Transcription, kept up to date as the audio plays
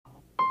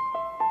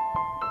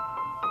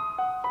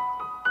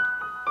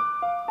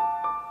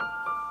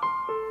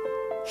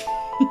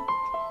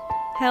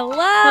Hello.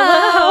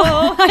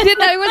 Hello.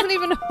 I wasn't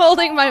even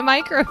holding my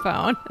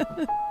microphone.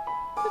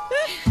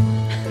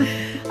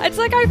 It's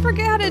like I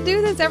forget how to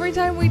do this every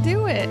time we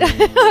do it.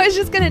 I was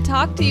just going to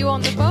talk to you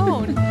on the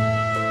phone.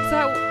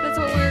 That's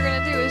what we were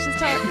going to do, is just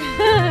talk.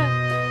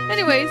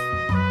 Anyways.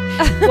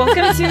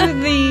 Welcome to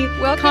the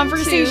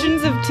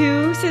conversations of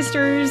two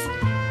sisters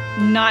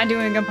not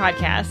doing a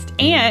podcast.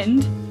 And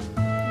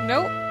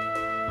nope.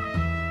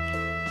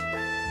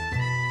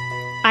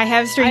 I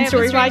have Strange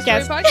Story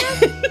Podcast.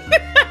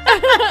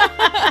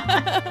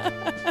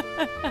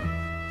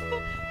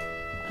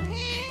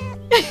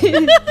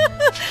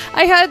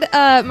 I had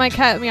my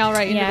cat meow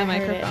right into the I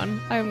microphone.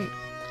 I'm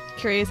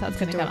curious how it's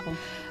going to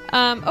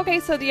come.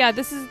 Okay, so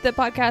this is the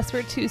podcast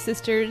where two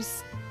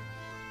sisters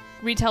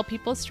retell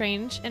people's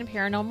strange and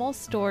paranormal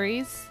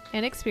stories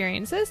and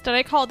experiences. Did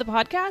I call it the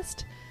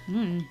podcast?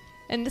 Mm.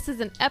 And this is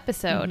an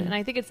episode, and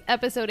I think it's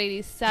episode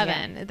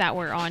 87 that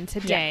we're on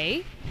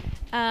today.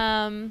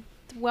 Yeah.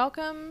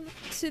 Welcome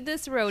to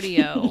this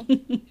rodeo.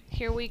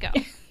 Here we go.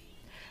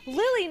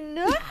 Lily,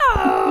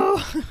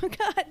 no!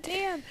 God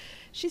damn.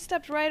 She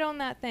stepped right on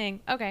that thing.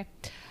 Okay.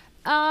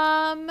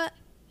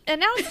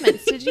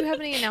 Announcements. Did you have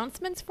any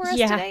announcements for us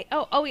today?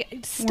 Oh, yeah.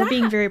 Stop. We're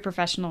being very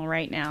professional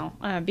right now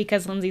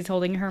because Lindsay's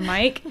holding her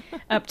mic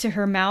up to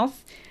her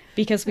mouth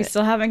because we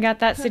still haven't got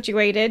that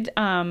situated.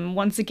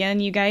 Once again,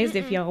 you guys,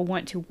 if y'all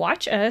want to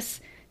watch us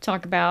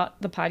talk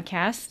about the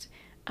podcast,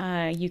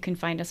 you can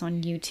find us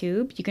on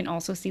YouTube. You can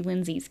also see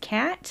Lindsay's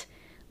cat,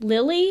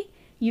 Lily.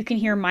 You can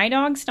hear my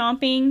dog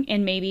stomping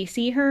and maybe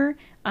see her.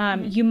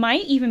 You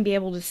might even be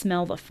able to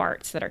smell the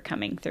farts that are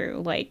coming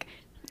through. Like,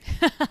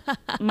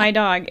 my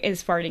dog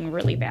is farting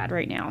really bad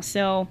right now.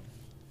 So,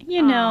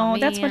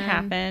 that's what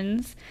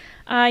happens.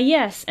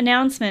 Yes,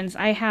 announcements.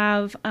 I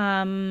have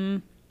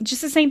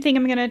just the same thing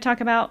I'm going to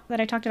talk about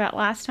that I talked about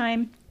last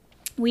time.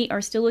 We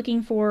are still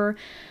looking for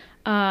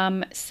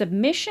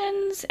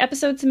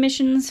episode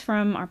submissions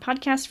from our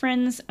podcast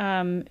friends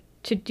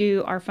to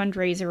do our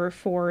fundraiser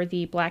for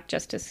the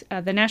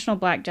the National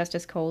Black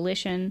Justice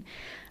Coalition.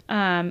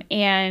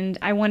 And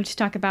I wanted to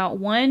talk about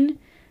one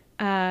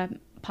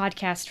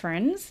podcast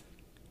friends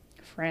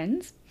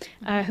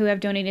who have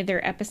donated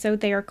their episode.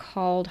 They are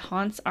called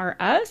Haunts Are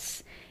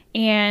Us.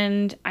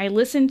 And I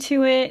listened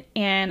to it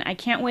and I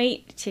can't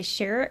wait to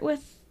share it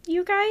with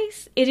you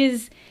guys. It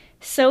is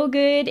so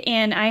good,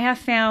 and I have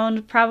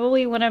found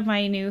probably one of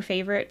my new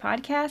favorite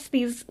podcasts.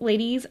 These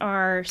ladies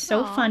are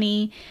so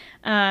funny.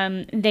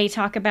 They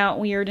talk about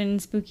weird and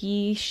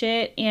spooky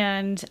shit,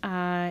 and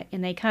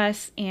they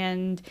cuss,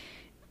 and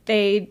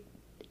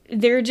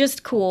they're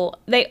just cool.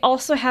 They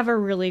also have a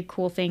really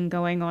cool thing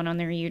going on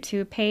their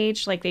YouTube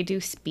page. Like, they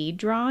do speed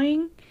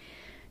drawing.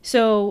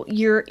 So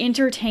you're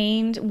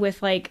entertained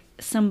with like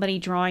somebody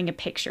drawing a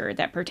picture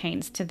that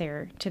pertains to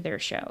their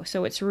show.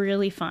 So it's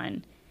really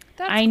fun.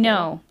 That's I cool.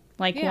 know.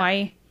 Like,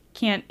 why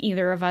can't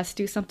either of us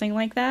do something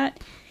like that?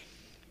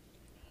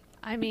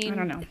 I mean, I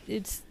don't know.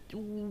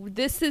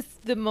 This is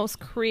the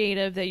most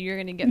creative that you're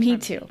going to get. Me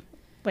too.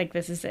 Like,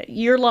 this is it.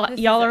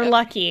 Y'all are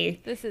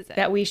lucky this is it.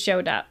 that we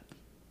showed up.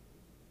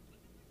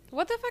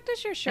 What the fuck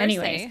does your shirt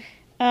say?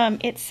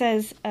 It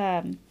says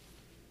the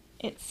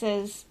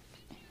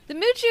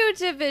Muju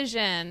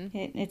Division.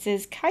 It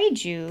says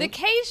Kaiju. The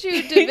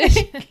Kaiju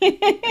Division.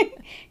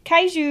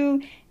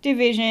 Kaiju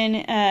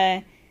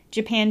Division,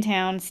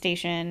 Japantown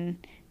Station.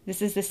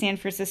 This is the San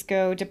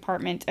Francisco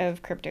Department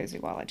of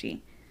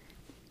Cryptozoology.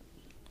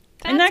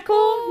 Isn't that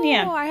cool?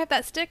 Yeah. I have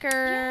that sticker.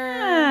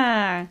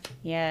 Yeah.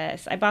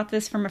 Yes. I bought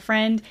this from a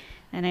friend,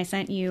 and I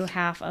sent you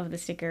half of the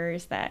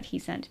stickers that he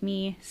sent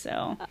me.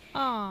 So,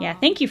 yeah,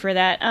 thank you for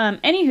that.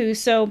 Anywho,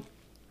 so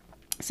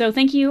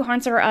thank you,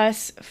 Haunts Are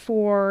Us,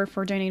 for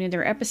donating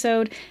their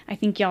episode. I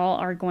think y'all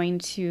are going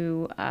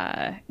to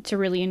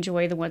really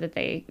enjoy the one that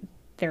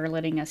they're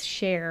letting us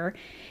share.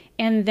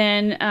 And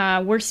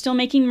then we're still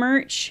making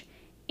merch,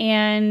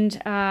 and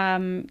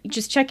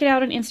just check it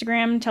out on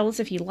Instagram. Tell us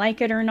if you like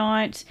it or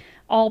not.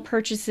 All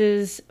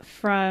purchases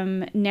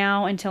from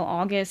now until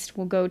August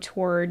will go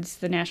towards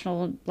the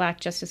National Black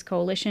Justice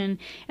Coalition.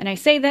 And I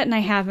say that, and I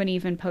haven't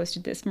even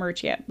posted this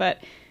merch yet,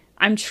 but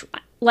I'm just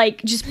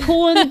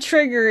pulling the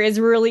trigger is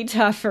really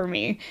tough for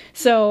me.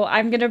 So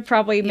I'm going to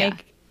probably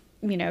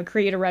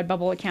create a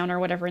Redbubble account or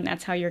whatever, and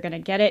that's how you're going to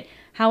get it.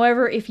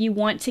 However, if you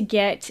want to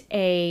get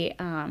a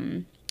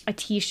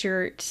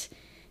t-shirt,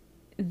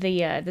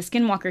 the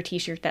Skinwalker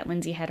t-shirt that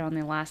Lindsay had on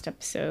the last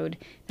episode,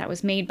 that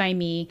was made by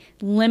me,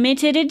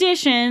 limited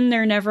edition,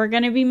 they're never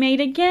going to be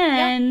made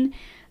again.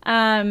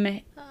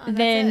 Yep.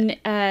 Then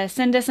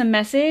send us a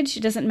message,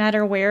 it doesn't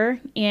matter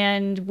where,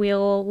 and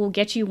we'll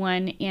get you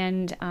one,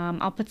 and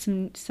I'll put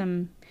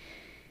some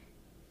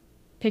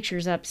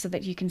pictures up so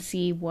that you can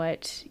see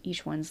what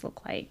each ones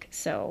look like.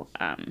 So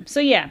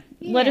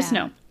let us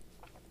know.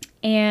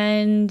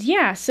 And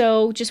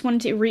so just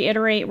wanted to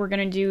reiterate, we're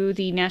going to do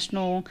the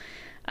national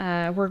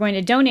We're going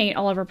to donate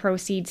all of our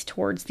proceeds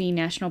towards the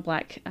National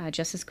Black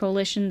Justice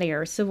Coalition. They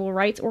are a civil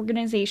rights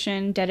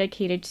organization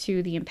dedicated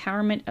to the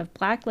empowerment of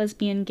Black,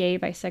 lesbian, gay,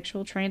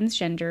 bisexual,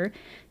 transgender,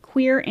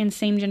 queer and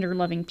same-gender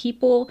loving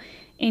people,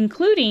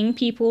 including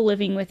people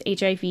living with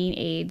HIV and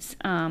AIDS.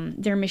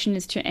 Their mission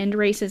is to end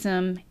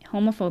racism,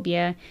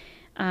 homophobia,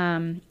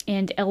 and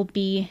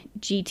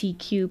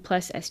LGBTQ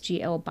plus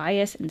SGL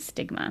bias and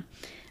stigma.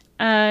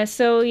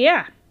 So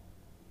yeah,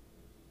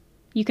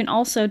 you can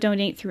also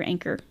donate through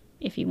Anchor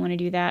if you want to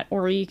do that,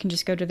 or you can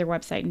just go to their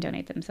website and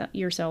donate them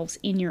yourselves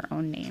in your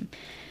own name.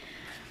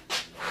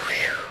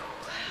 Whew.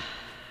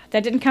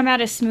 That didn't come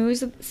out as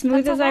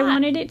smooth as I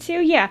wanted it to.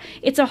 Yeah,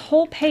 it's a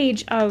whole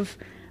page of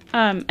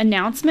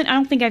announcement. I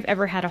don't think I've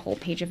ever had a whole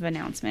page of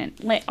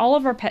announcement. Like, all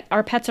of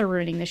our pets are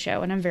ruining the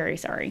show, and I'm very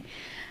sorry.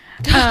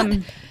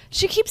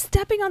 She keeps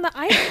stepping on the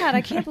iPad.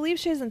 I can't believe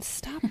she hasn't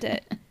stopped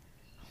it. Oh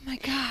my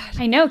god!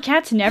 I know,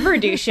 cats never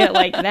do shit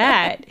like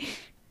that.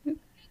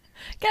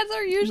 Cats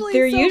are usually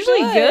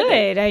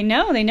good. I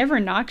know, they never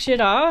knock shit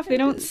off. They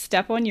don't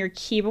step on your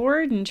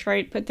keyboard and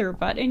try to put their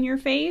butt in your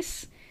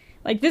face.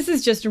 Like, this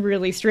is just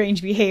really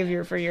strange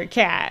behavior for your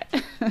cat.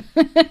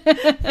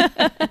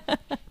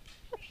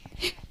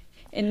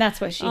 And that's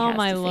what she has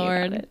to say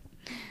about it.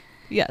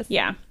 Yes.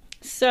 Yeah.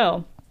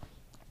 So,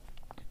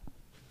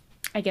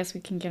 I guess we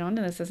can get on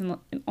with this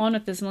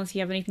unless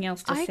you have anything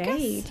else to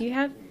say. Do you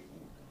have...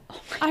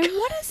 Oh I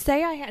want to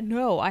say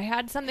I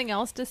had something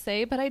else to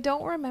say, but I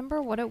don't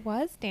remember what it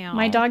was now.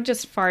 My dog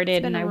just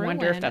farted, and I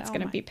wonder if that's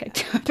going to be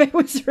picked up. It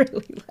was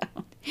really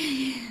loud.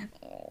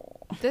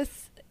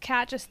 This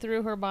cat just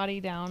threw her body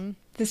down.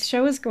 This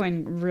show is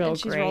going real great.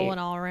 She's rolling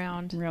all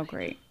around. Real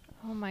great.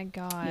 Oh my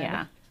god.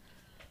 Yeah.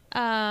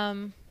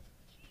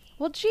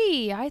 Well,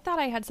 gee, I thought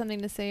I had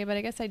something to say, but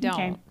I guess I don't.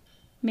 Okay.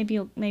 Maybe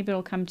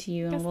it'll come to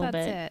you in a little bit.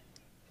 That's it.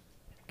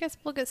 I guess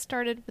we'll get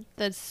started with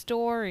the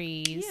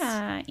stories.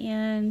 Yeah,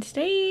 and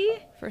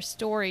stay for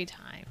story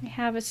time. I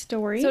have a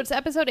story. So it's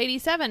episode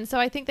 87, so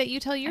I think that you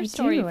tell your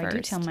story first. I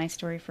do tell my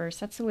story first.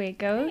 That's the way it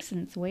goes,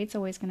 and it's the way it's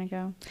always going to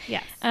go.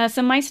 Yes.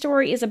 So my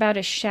story is about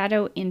a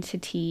shadow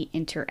entity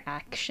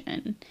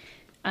interaction.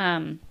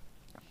 Okay.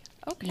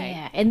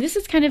 Yeah, and this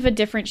is kind of a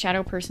different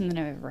shadow person than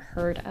I've ever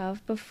heard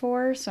of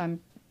before, so I'm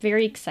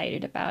very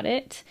excited about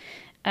it.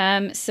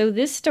 So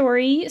this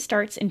story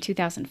starts in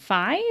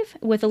 2005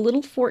 with a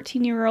little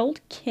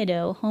 14-year-old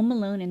kiddo home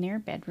alone in their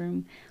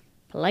bedroom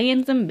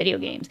playing some video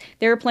games.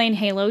 They were playing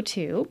Halo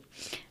 2,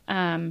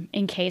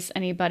 in case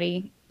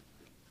anybody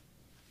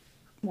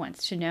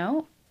wants to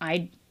know.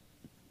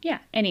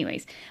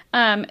 Anyways.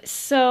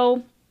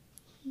 So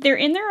they're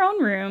in their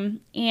own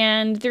room,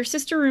 and their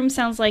sister room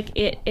sounds like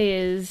it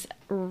is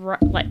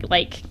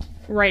like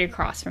right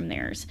across from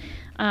theirs.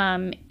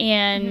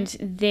 And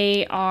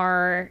they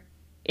are...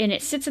 and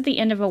it sits at the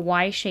end of a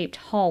Y-shaped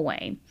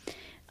hallway.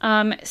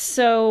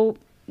 So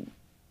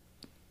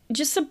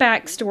just a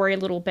backstory a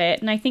little bit,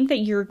 and I think that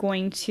you're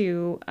going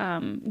to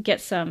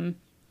get something.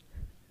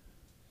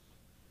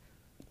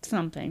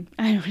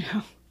 I don't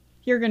know.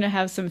 You're going to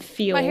have some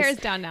feels. My hair is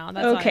down now.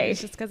 That's okay. It's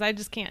just because I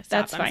just can't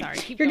stop. That's fine. I'm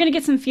sorry. You're going to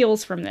get some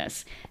feels from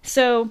this.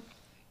 So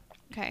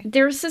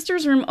their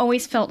sister's room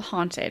always felt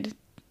haunted.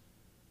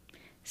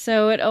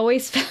 So it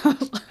always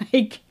felt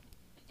like...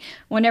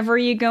 whenever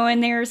you go in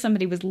there,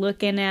 somebody was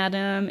looking at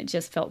them. It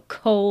just felt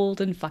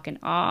cold and fucking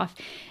off.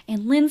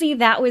 And Lindsay,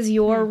 that was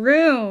your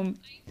room.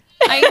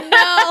 I know.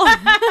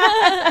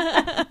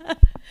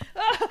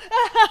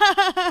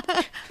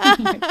 Oh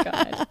my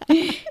god.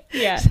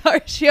 Yeah.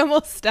 Sorry, she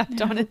almost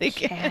stepped on it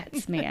again.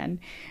 Cats, man.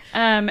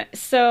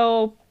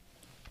 So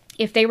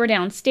if they were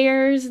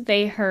downstairs,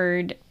 they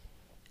heard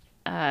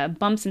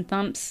bumps and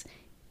thumps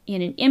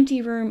in an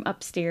empty room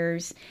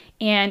upstairs,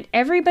 and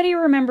everybody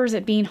remembers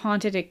it being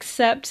haunted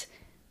except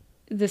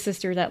the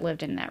sister that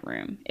lived in that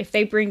room. If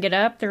they bring it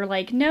up, they're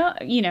like, no,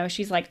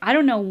 she's like, I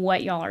don't know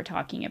what y'all are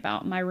talking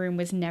about. My room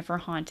was never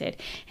haunted.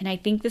 And I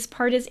think this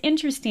part is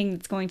interesting.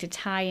 It's going to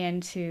tie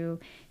into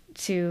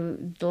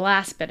the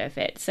last bit of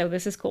it. So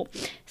this is cool.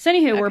 So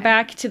anywho, we're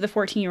back to the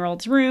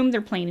 14-year-old's room.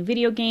 They're playing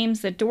video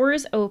games. The door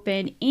is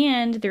open,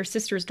 and their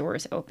sister's door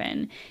is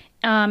open.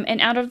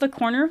 And out of the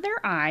corner of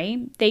their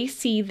eye, they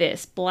see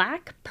this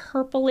black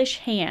purplish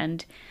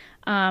hand,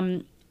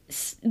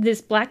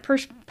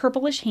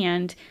 purplish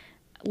hand,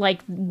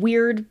 like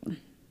weird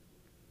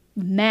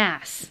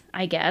mass,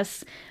 I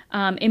guess,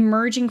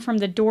 emerging from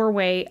the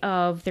doorway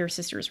of their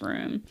sister's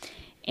room.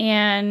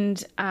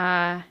 And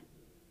I'm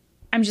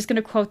just going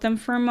to quote them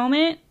for a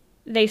moment.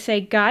 They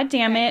say, "God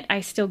damn it,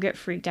 I still get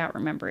freaked out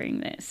remembering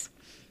this."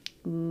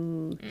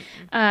 Ooh.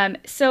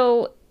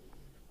 So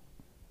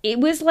it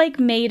was like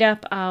made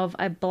up of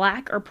a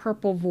black or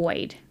purple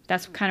void.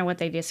 That's kind of what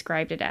they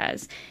described it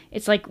as.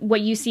 It's like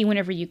what you see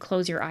whenever you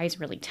close your eyes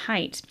really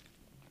tight.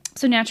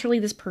 So naturally,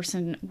 this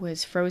person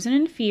was frozen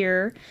in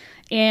fear,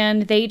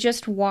 and they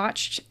just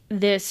watched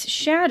this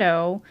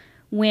shadow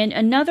when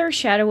another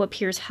shadow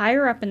appears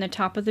higher up in the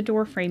top of the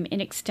doorframe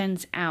and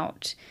extends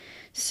out.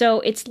 So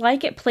it's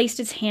like it placed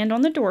its hand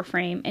on the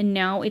doorframe, and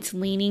now it's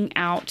leaning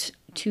out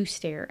to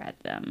stare at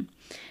them.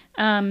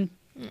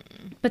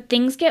 But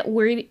things get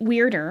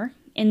weirder,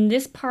 and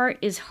this part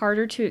is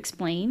harder to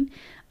explain.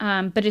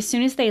 But as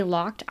soon as they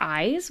locked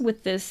eyes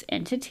with this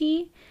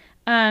entity,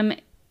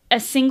 a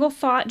single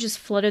thought just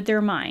flooded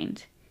their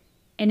mind.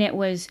 And it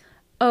was,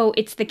 oh,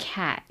 it's the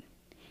cat.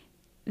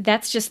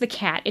 That's just the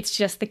cat. It's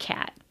just the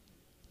cat.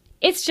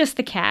 It's just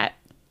the cat.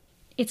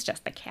 It's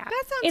just the cat.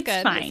 That sounds it's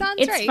good. Fine. It sounds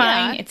it's right,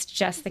 fine. yeah. It's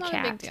just It's the not a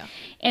big cat. deal.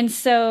 And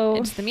so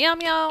It's the meow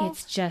meow.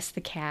 it's just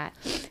the cat.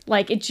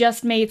 Like, it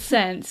just made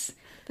sense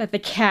that the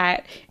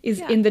cat is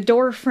Yeah. in the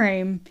door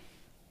frame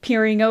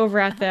peering over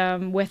at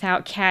them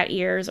without cat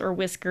ears or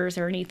whiskers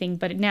or anything,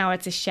 but now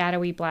it's a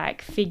shadowy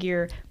black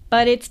figure.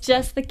 But it's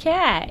just the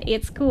cat.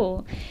 It's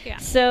cool. Yeah.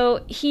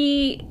 So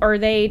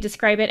they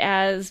describe it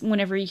as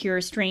whenever you hear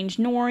a strange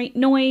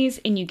noise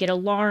and you get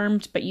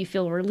alarmed, but you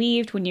feel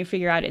relieved when you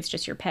figure out it's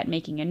just your pet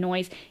making a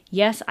noise.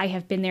 Yes, I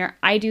have been there.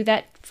 I do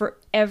that for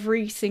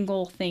every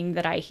single thing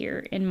that I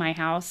hear in my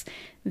house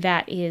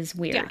that is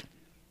weird. Yeah.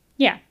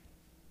 Yeah.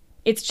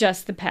 It's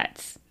just the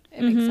pets.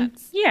 It makes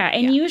sense. Yeah,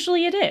 and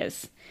usually it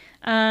is.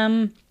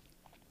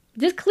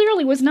 This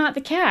clearly was not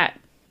the cat.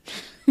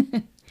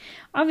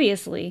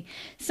 Obviously.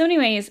 So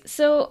anyways,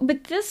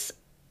 but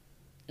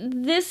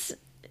this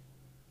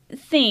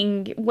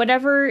thing,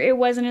 whatever it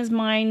was in his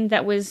mind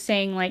that was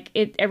saying like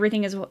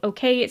everything is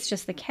okay, it's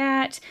just the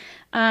cat,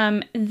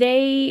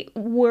 they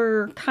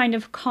were kind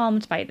of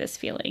calmed by this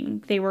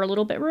feeling. They were a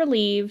little bit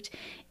relieved,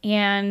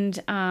 and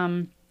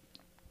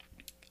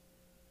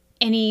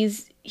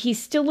he's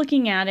still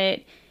looking at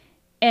it,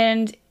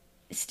 and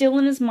still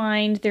in his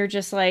mind, they're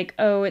just like,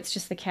 oh, it's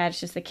just the cat, it's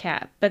just the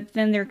cat. But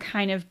then they're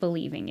kind of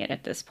believing it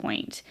at this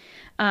point.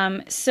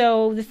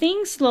 So the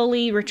thing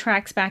slowly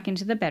retracts back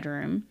into the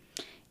bedroom,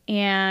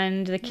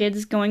 and the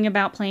kid's going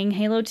about playing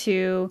Halo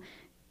 2,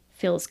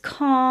 feels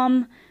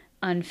calm,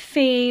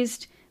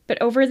 unfazed, but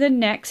over the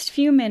next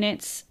few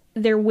minutes,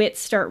 their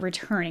wits start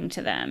returning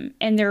to them,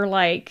 and they're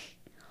like,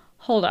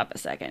 hold up a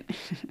second.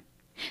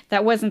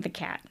 That wasn't the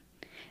cat.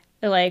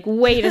 They're like,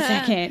 wait a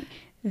second.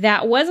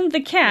 That wasn't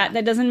the cat.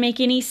 That doesn't make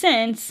any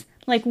sense.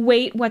 Like,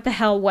 wait, what the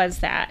hell was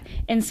that?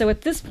 And so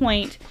at this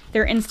point,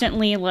 they're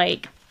instantly,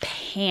 like,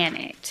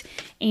 panicked.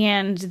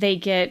 And they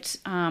get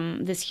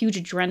this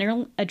huge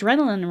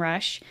adrenaline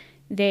rush.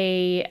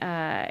 They,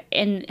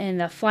 in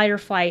the flight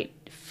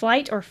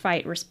or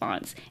fight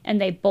response.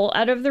 And they bolt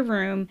out of the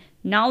room,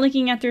 not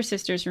looking at their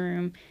sister's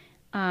room,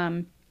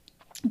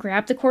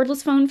 grab the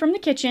cordless phone from the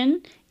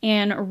kitchen,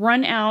 and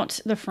run out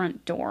the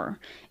front door.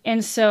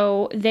 And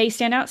so they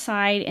stand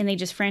outside and they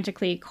just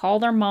frantically call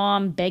their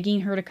mom,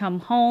 begging her to come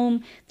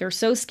home. They're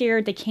so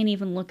scared they can't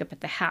even look up at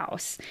the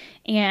house.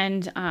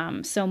 And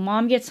so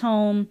mom gets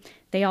home.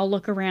 They all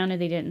look around and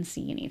they didn't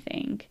see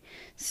anything.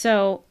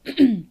 So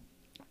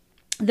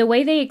the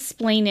way they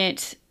explain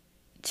it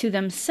to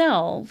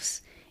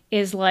themselves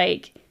is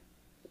like,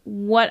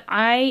 what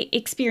I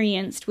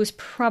experienced was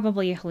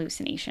probably a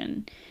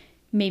hallucination.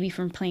 Maybe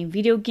from playing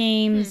video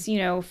games,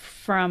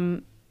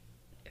 from,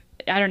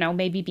 I don't know,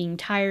 maybe being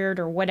tired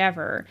or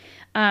whatever.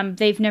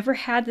 They've never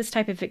had this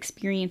type of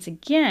experience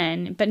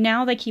again, but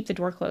now they keep the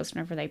door closed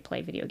whenever they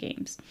play video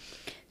games.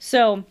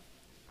 So,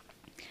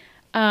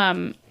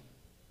 yeah.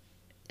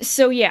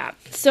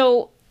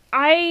 So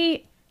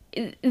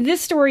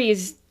this story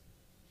is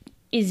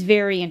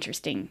very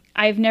interesting.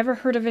 I've never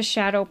heard of a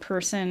shadow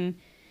person.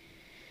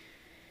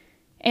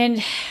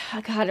 And,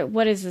 God,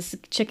 what is this,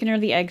 chicken or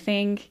the egg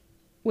thing?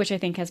 Which I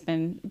think has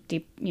been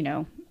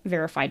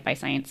verified by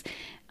science.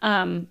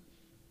 But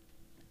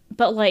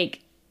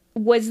like,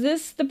 was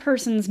this the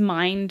person's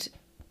mind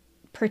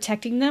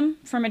protecting them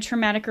from a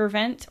traumatic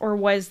event, or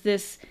was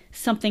this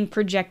something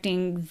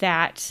projecting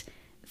that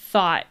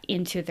thought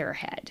into their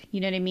head?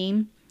 You know what I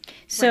mean?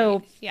 So,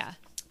 right. Yeah.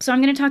 So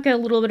I'm going to talk a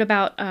little bit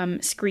about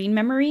screen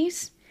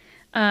memories.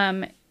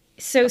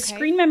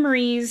 Screen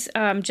memories,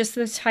 just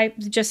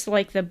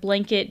like the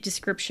blanket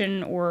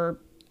description or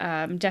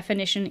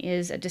definition,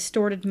 is a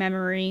distorted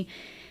memory,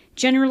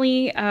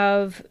 generally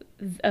of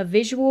a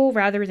visual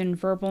rather than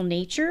verbal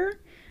nature.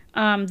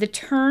 The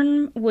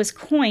term was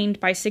coined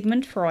by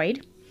Sigmund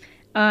Freud,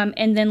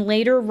 and then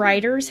later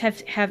writers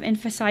have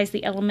emphasized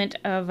the element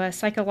of a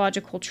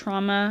psychological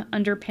trauma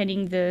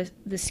underpinning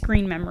the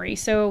screen memory.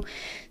 So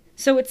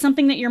it's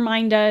something that your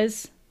mind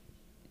does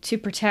to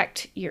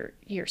protect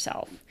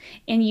yourself,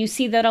 and you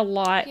see that a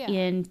lot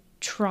in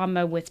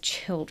trauma with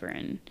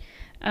children.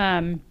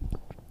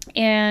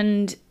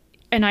 And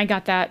I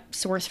got that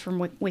source from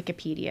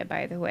Wikipedia,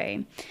 by the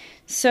way.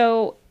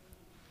 So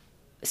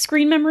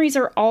screen memories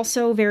are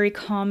also very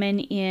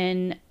common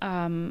in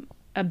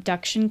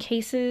abduction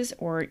cases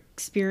or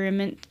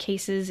experiment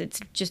cases. It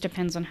just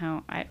depends on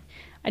how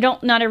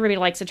not everybody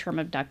likes the term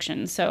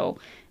abduction. So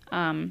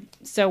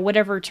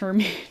whatever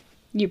term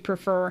you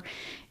prefer,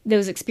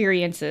 those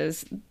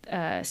experiences,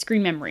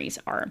 screen memories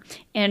are.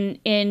 And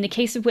in the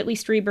case of Whitley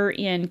Strieber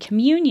in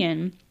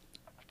Communion,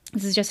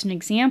 this is just an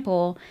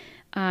example.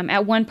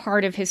 At one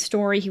part of his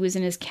story, he was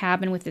in his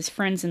cabin with his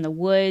friends in the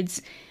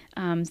woods.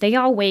 They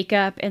all wake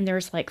up and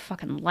there's like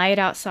fucking light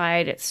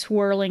outside. It's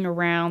swirling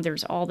around.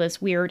 There's all this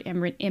weird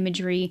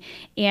imagery.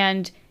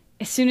 And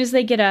as soon as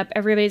they get up,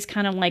 everybody's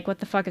kind of like, what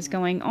the fuck is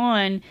going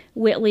on?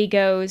 Whitley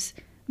goes,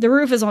 the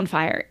roof is on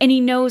fire. And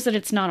he knows that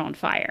it's not on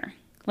fire.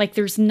 Like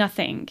there's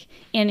nothing.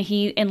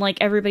 And like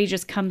everybody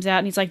just comes out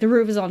and he's like, the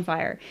roof is on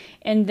fire.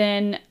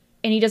 And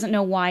he doesn't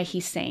know why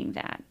he's saying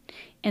that.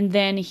 And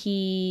then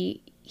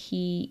he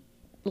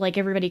like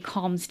everybody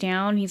calms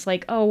down. He's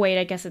like, oh wait,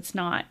 I guess it's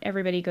not.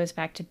 Everybody goes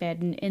back to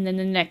bed. And then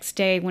the next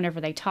day, whenever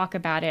they talk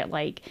about it,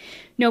 like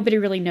nobody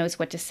really knows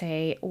what to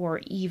say or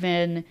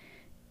even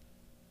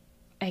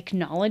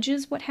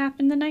acknowledges what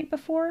happened the night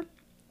before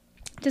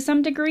to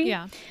some degree.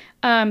 Yeah.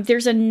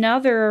 There's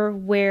another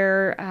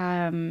where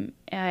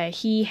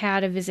he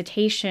had a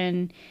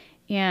visitation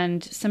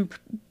and some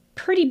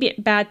pretty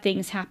bad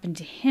things happened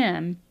to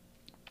him,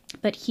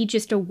 but he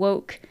just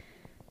awoke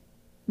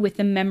with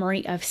the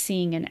memory of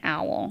seeing an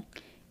owl,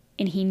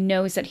 and he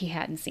knows that he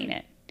hadn't seen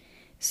it.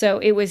 So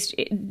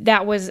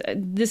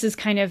this is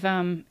kind of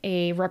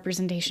a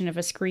representation of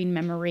a screen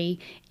memory.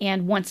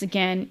 And once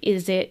again,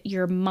 is it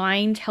your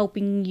mind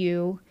helping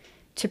you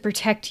to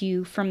protect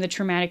you from the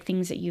traumatic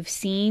things that you've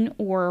seen,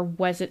 or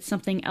was it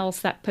something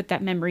else that put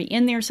that memory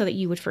in there so that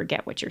you would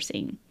forget what you're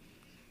seeing?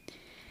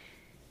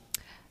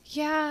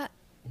 Yeah.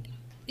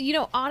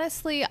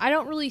 Honestly, I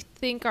don't really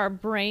think our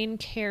brain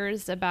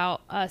cares about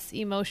us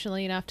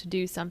emotionally enough to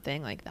do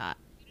something like that.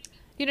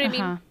 You know what I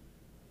mean?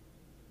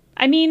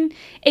 I mean,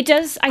 it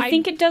does. I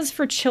think it does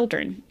for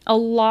children. A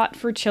lot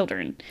for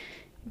children.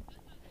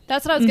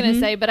 That's what I was going to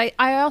say. But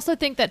I also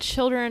think that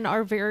children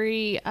are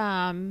very,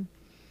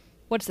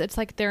 it's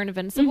like they're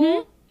invincible.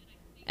 Mm-hmm.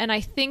 And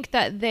I think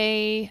that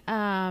they,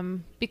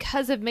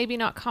 because of maybe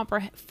not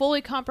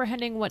fully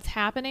comprehending what's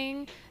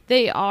happening,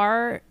 they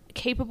are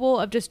capable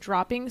of just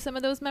dropping some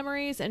of those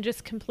memories and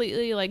just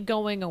completely like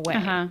going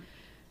away.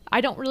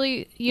 I don't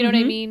really, you know what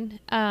I mean?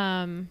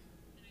 And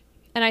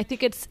I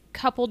think it's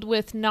coupled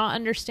with not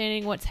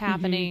understanding what's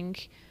happening,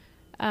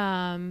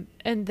 and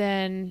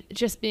then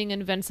just being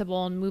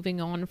invincible and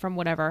moving on from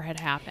whatever had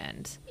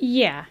happened.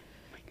 Yeah.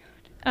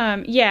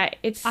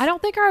 It's. I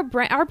don't think our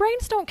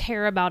brains don't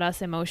care about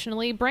us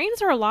emotionally.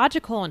 Brains are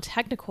logical and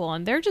technical,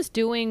 and they're just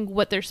doing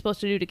what they're supposed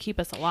to do to keep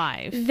us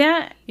alive. You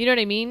know what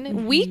I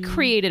mean? We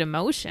created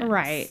emotions,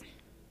 right?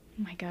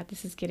 Oh my God,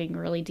 this is getting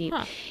really deep.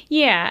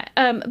 Yeah,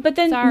 but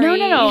then Sorry.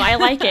 No, I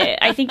like it.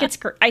 I think it's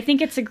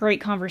a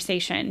great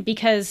conversation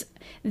because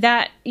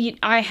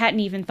I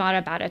hadn't even thought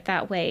about it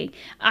that way.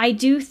 I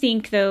do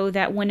think though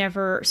that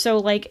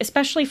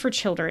especially for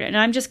children, and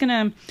I'm just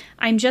going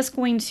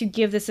to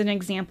give this an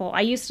example.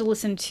 I used to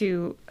listen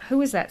to, who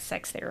was that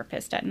sex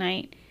therapist at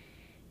night?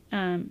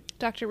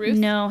 Dr. Ruth?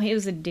 No, he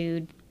was a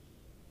dude.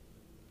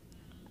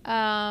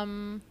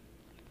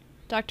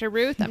 Dr.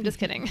 Ruth? I'm just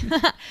kidding. Was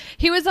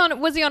he on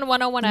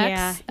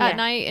 101X at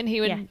night? And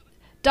he would,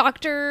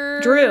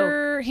 Dr.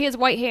 Drew. He has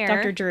white hair.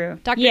 Dr. Drew.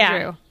 Dr.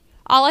 Drew.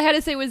 All I had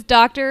to say was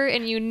doctor,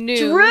 and you knew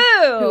Drew.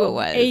 who it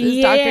was.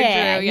 It's Dr.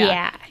 Drew.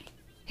 Yeah.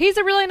 He's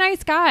a really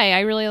nice guy.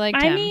 I really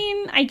liked him. I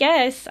mean, I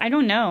guess. I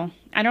don't know.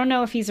 I don't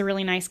know if he's a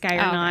really nice guy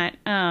or not.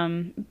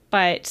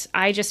 But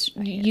I just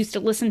used to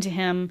listen to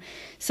him.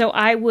 So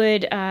I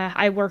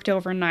worked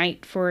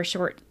overnight for a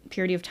short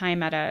period of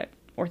time at a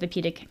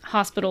orthopedic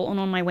hospital, and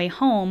on my way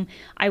home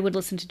I would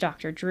listen to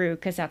Dr. Drew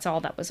because that's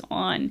all that was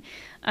on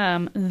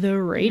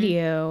the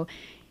radio.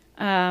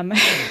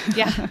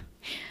 I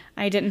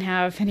didn't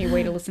have any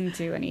way to listen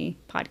to any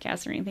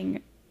podcasts or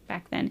anything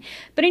back then,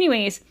 but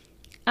anyways,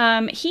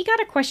 he got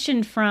a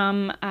question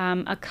from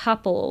a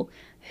couple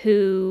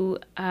who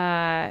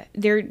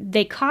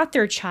they caught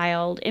their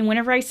child, and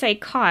whenever I say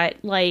caught,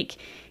 like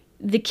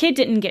the kid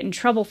didn't get in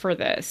trouble for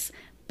this,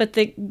 but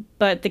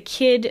the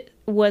kid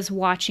was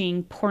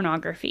watching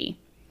pornography,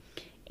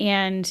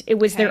 and it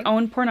was their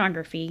own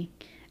pornography.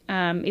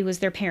 It was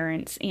their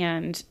parents,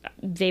 and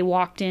they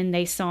walked in,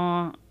 they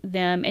saw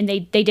them, and they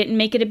didn't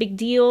make it a big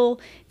deal.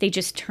 They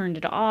just turned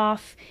it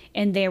off,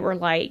 and they were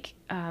like,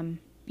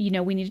 we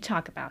need to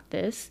talk about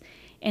this.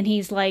 And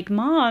he's like,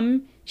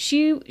 Mom,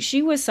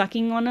 she was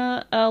sucking on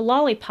a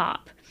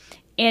lollipop.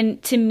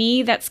 And to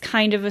me, that's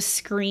kind of a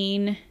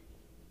screen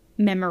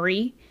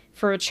memory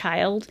for a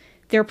child.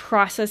 They're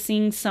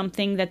processing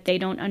something that they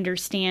don't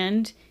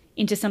understand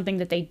into something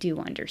that they do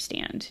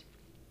understand.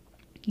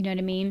 You know what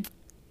I mean?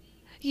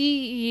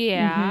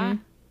 Yeah.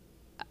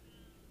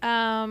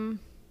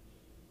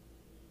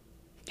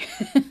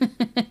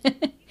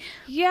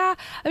 Yeah.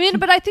 I mean,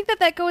 but I think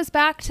that goes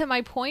back to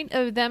my point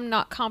of them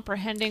not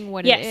comprehending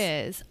what it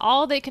is.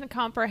 All they can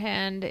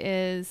comprehend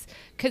is,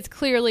 because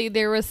clearly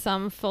there was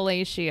some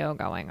fellatio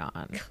going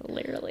on.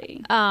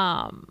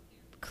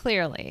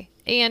 Clearly.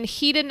 And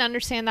he didn't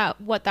understand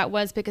what that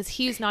was because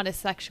he's not a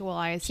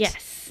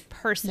sexualized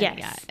person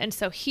yet. And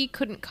so he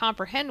couldn't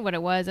comprehend what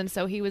it was. And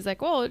so he was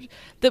like, well,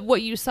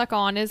 what you suck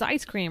on is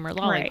ice cream or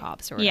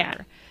lollipops or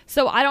whatever.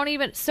 So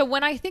so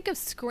when I think of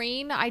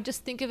screen, I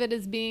just think of it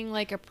as being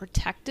like a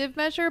protective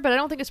measure, but I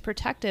don't think it's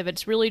protective.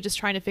 It's really just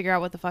trying to figure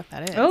out what the fuck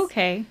that is.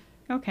 Okay.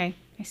 I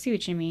see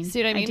what you mean.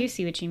 See what I mean? I do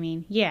see what you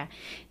mean. Yeah.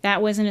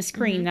 That wasn't a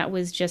screen. Mm-hmm. That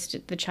was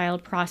just the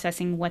child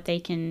processing what they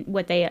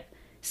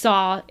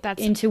saw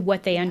into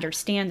what they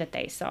understand that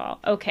they saw.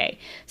 Okay.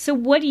 So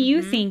what do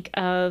you think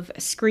of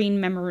screen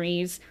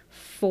memories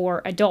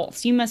for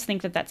adults? You must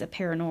think that that's a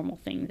paranormal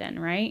thing then,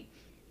 right?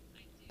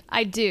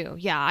 I do.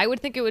 Yeah. I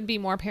would think it would be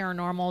more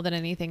paranormal than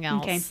anything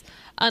else.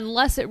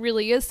 Unless it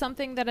really is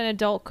something that an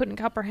adult couldn't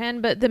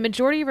comprehend. But the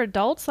majority of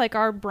adults, like,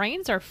 our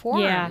brains are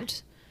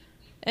formed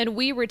and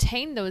we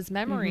retain those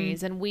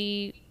memories and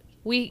we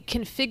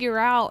can figure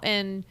out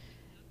and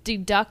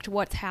deduct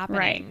what's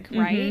happening.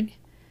 Right.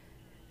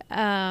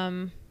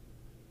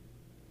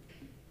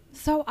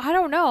 So I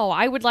don't know.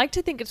 I would like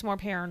to think it's more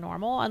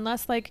paranormal,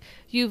 unless like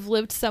you've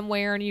lived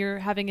somewhere and you're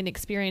having an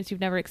experience you've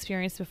never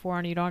experienced before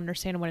and you don't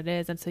understand what it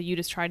is, and so you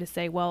just try to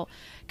say, well,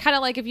 kind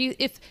of like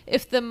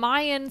if the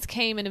Mayans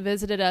came and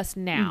visited us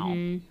now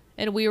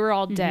and we were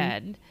all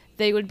dead,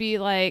 they would be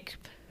like,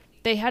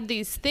 they had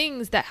these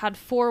things that had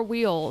 4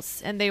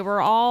 wheels and they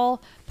were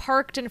all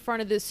parked in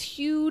front of this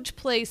huge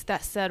place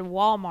that said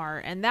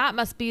Walmart, and that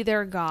must be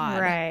their god.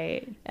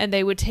 Right. And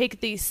they would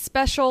take these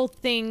special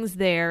things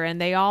there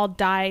and they all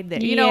died there,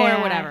 you know,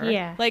 or whatever.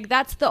 Yeah. Like,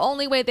 that's the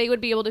only way they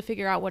would be able to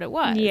figure out what it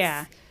was.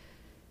 Yeah.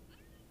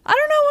 I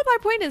don't know what my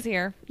point is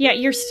here. Yeah,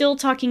 you're still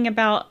talking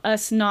about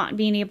us not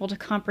being able to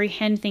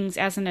comprehend things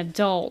as an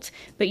adult,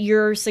 but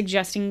you're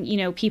suggesting, you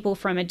know, people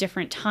from a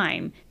different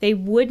time, they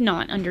would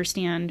not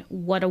understand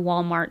what a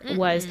Walmart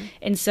was.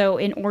 And so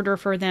in order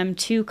for them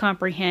to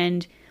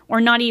comprehend, or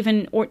not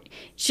even, or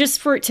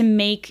just for it to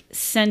make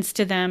sense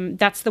to them,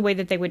 that's the way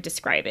that they would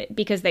describe it,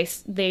 because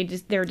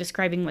they're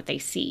describing what they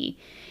see.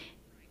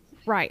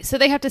 Right. So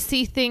they have to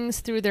see things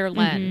through their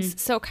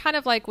lens. So kind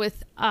of like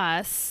with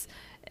us,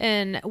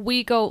 and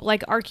we go,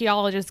 like,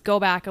 archaeologists go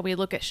back and we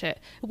look at shit.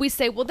 We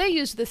say, well, they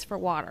used this for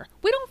water.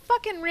 We don't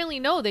fucking really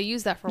know they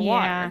used that for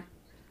water.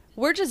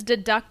 We're just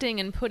deducting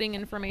and putting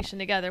information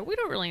together. We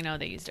don't really know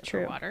they used it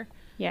for water.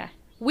 Yeah.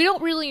 We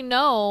don't really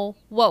know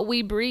what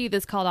we breathe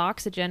is called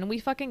oxygen. We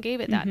fucking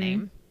gave it that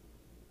name.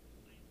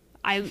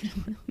 I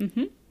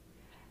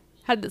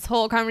had this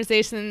whole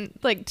conversation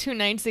like 2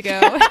 nights ago.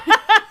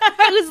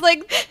 I was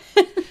like, this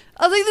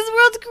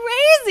world's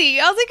crazy.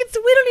 I was like,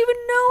 we don't even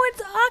know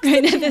it's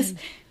oxygen.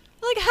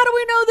 Like, how do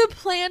we know the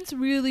plants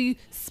really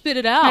spit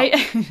it out? I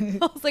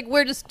was like,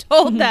 we're just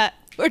told that.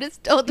 We're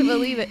just told to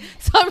believe it.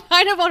 So I'm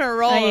kind of on a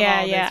roll.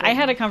 I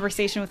had a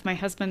conversation with my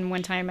husband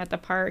one time at the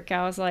park.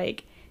 I was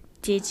like,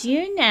 did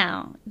you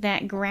know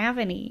that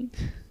gravity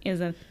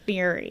is a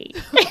theory?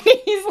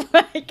 He's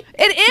like,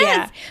 it is.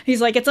 Yeah. He's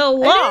like, it's a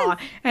law.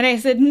 And I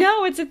said,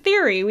 no, it's a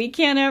theory. We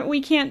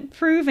can't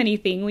prove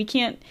anything. We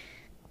don't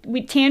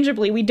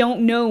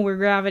know where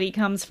gravity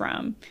comes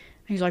from. And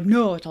he's like,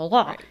 no, it's a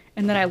law. Right.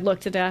 And then I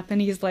looked it up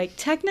and he's like,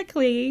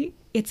 technically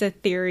it's a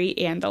theory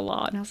and a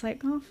law. And I was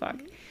like, oh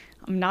fuck,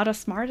 I'm not as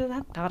smart as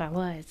I thought I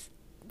was.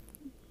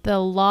 The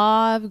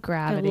law of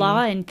gravity. The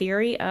law and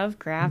theory of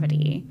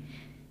gravity.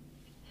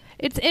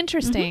 It's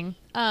interesting.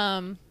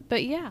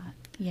 But yeah.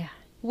 Yeah.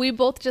 We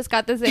both just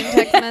got the same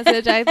text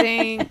message, I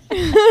think.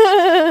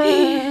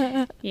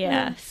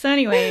 Yeah. So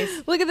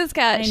anyways. Look at this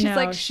cat. She's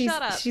like,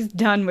 shut up. She's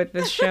done with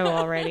this show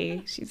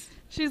already. She's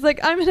like,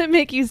 I'm going to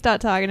make you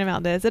stop talking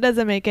about this. It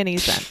doesn't make any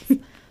sense.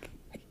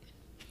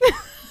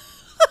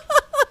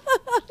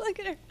 Look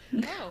at her.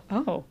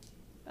 Oh.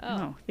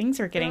 Things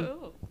are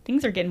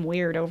getting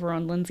weird over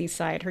on Lindsay's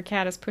side. Her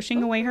cat is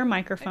pushing away her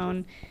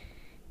microphone.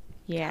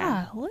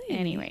 Yeah. Golly.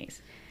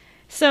 Anyways,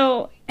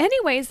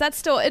 that's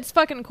still, it's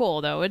fucking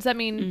cool though.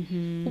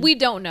 We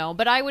don't know,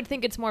 but I would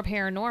think it's more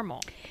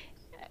paranormal.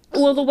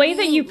 Well, the way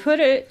that you put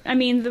it, I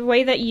mean, the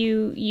way that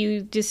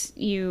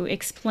you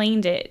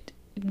explained it,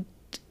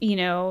 you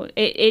know,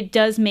 it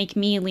does make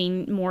me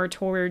lean more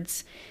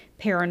towards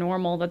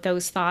paranormal, that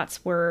those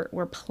thoughts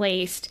were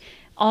placed.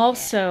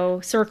 Also,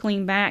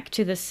 circling back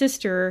to the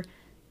sister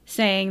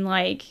saying,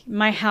 like,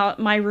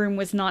 my room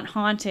was not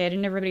haunted,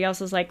 and everybody else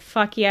was like,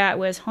 fuck yeah, it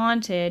was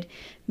haunted.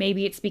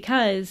 Maybe it's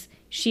because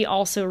she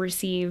also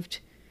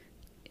received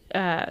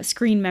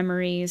screen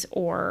memories,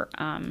 or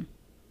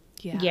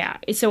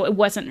so it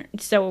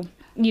wasn't, so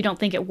you don't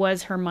think it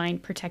was her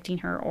mind protecting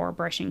her or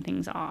brushing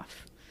things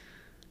off.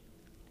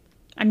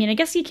 I mean, I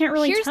guess you can't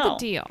really tell.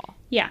 Here's the deal.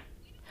 Yeah.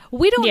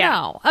 We don't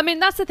know. I mean,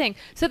 that's the thing.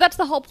 So that's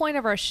the whole point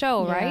of our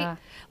show, right?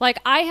 Like,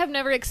 I have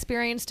never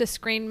experienced a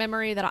screen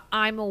memory that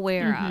I'm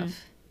aware of.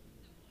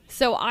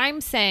 So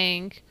I'm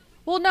saying,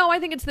 well, no, I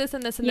think it's this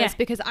and this and this,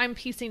 because I'm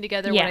piecing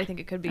together what I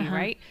think it could be,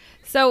 right?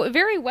 So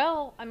very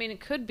well, I mean, it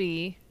could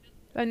be.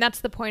 And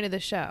that's the point of the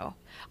show.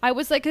 I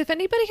was like, if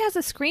anybody has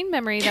a screen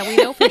memory that we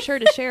know for sure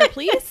to share,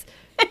 please.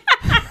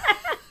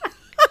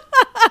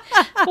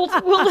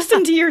 We'll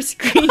listen to your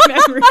screen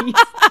memories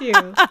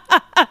too.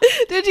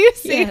 Did you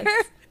see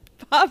her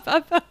pop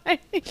up behind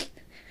me?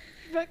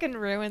 Fucking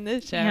ruin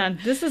this show. Yeah,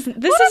 this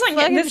isn't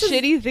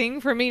shitty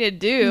thing for me to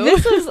do.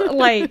 This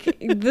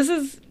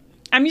is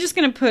I'm just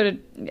gonna put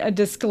a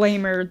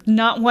disclaimer.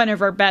 Not one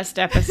of our best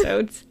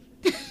episodes.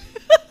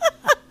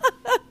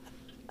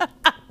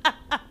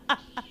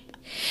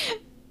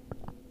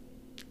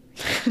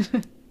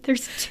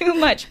 There's too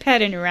much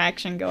pet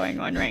interaction going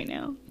on right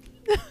now.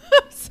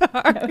 So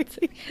sorry. No,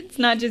 it's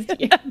not just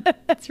you.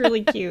 It's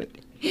really cute.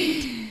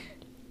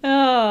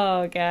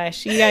 Oh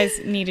gosh, you guys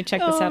need to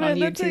check this out on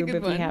YouTube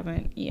if you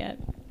haven't yet.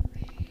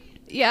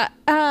 Yeah.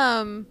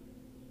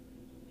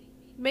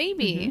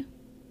 Maybe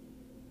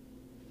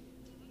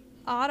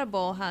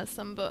Audible has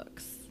some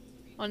books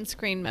on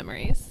screen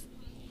memories.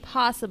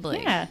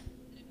 Possibly. Yeah.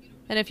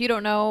 And if you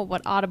don't know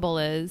what Audible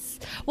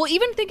is, well,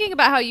 even thinking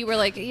about how you were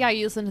like, yeah,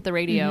 you listen to the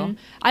radio.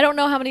 I don't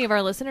know how many of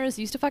our listeners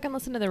used to fucking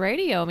listen to the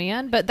radio,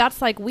 man. But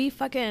that's like, we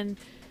fucking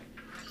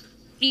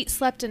eat,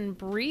 slept, and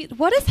breathe.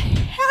 What is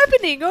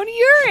happening on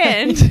your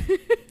end?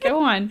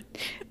 Go on.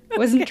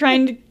 Wasn't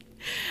trying to.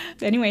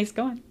 Anyways,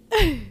 go on.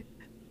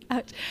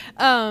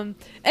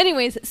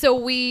 Anyways, so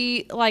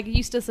we like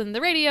used to listen to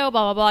the radio,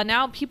 blah blah blah.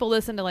 Now people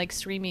listen to like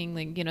streaming,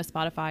 like, you know,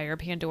 Spotify or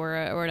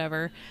Pandora or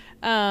whatever.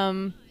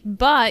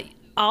 But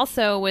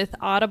also with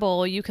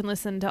Audible, you can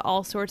listen to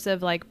all sorts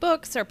of like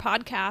books or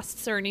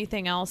podcasts or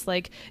anything else.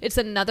 Like, it's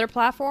another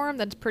platform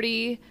that's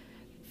pretty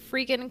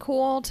freaking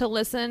cool to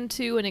listen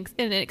to and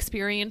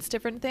experience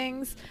different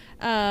things.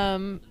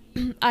 I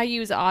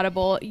use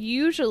Audible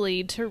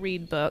usually to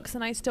read books,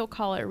 and I still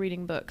call it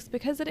reading books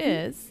because it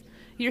is.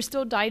 You're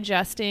still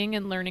digesting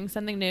and learning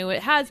something new.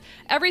 It has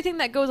everything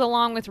that goes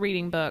along with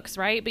reading books,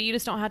 right? But you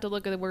just don't have to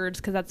look at the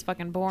words because that's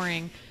fucking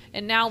boring.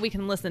 And now we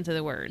can listen to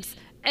the words.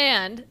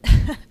 And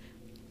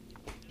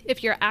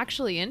if you're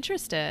actually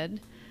interested,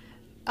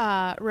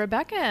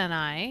 Rebecca and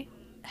I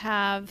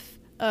have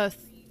a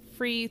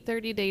free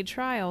 30-day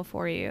trial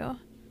for you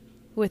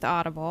with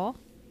Audible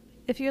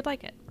if you'd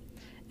like it.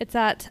 It's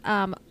at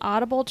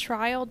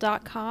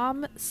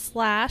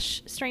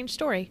audibletrial.com/strange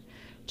story.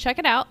 Check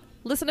it out.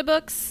 Listen to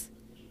books,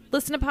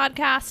 listen to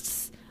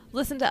podcasts,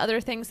 listen to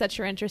other things that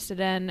you're interested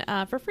in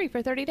for free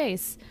for 30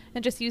 days.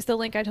 And just use the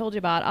link I told you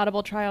about,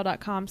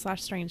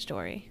 audibletrial.com/strange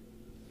story.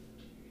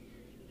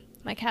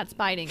 My cat's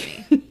biting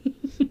me.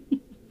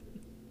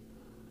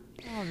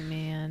 Oh,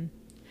 man.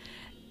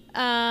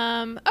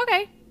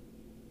 Okay.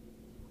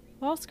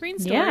 Well, screen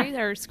stories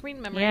or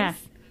screen memories. Yeah.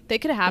 They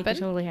could happen. They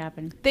could totally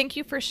happen. Thank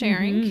you for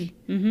sharing.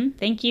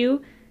 Thank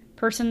you,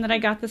 person that I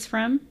got this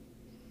from.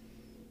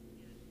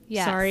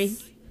 Yes. Sorry.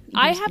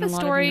 I have a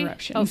story.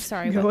 Oh,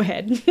 sorry. Go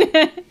ahead.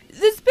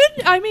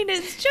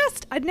 It's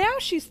just, now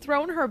she's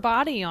thrown her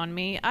body on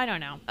me. I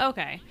don't know.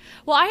 Okay.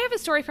 Well, I have a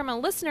story from a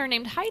listener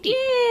named Heidi.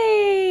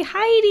 Yay,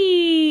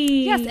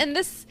 Heidi. Yes, and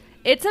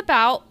it's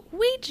about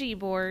Ouija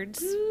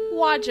boards.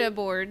 Ouija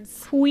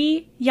boards.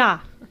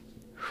 Ouija.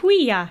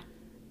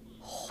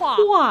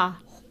 Hua.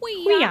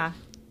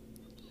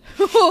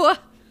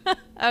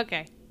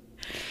 Okay.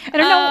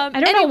 I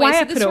don't know why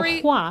I put a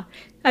hua.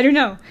 I don't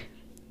know.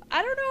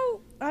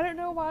 I don't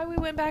know why we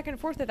went back and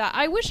forth with that.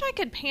 I wish I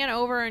could pan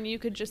over and you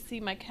could just see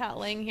my cat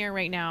laying here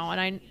right now,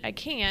 and I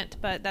can't,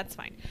 but that's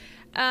fine.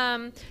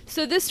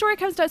 So this story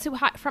comes to us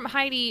from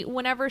Heidi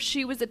whenever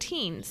she was a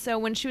teen. So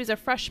when she was a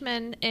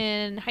freshman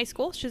in high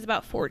school, she was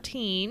about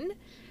 14,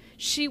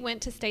 she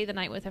went to stay the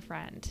night with a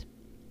friend.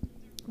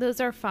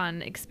 Those are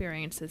fun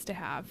experiences to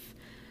have.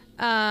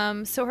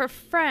 So her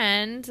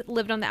friend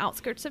lived on the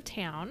outskirts of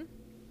town.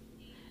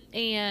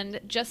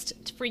 And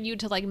just for you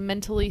to like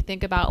mentally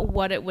think about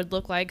what it would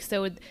look like.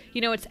 So,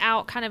 it's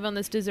out kind of on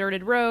this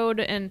deserted road.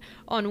 And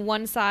on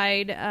one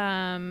side,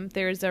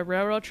 there's a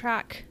railroad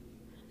track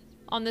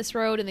on this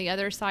road. And the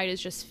other side is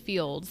just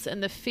fields.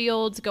 And the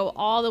fields go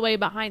all the way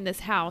behind this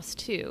house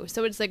too.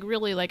 So it's like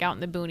really like out in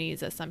the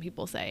boonies, as some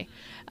people say.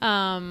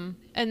 And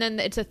then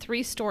it's a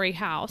 3-story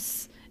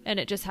house. And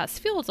it just has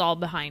fields all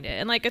behind it.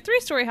 And like a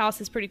 3-story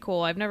house is pretty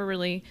cool. I've never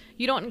really,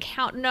 you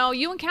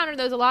encounter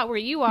those a lot where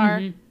you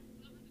are.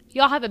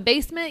 Y'all have a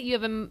basement, you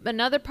have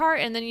another part,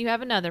 and then you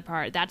have another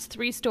part. That's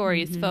 3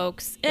 stories,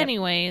 folks. Yep.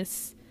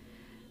 Anyways.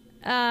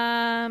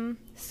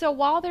 So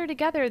while they're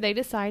together, they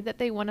decide that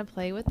they want to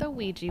play with the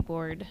Ouija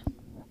board.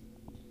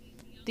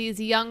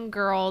 These young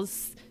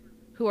girls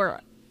who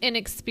are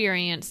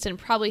inexperienced and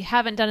probably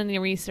haven't done any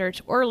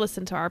research or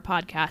listened to our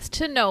podcast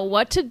to know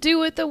what to do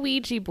with the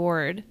Ouija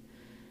board.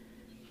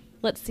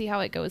 Let's see how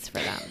it goes for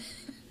them.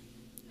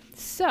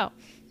 So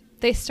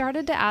they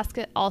started to ask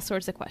it all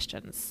sorts of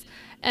questions.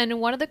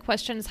 And one of the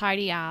questions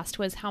Heidi asked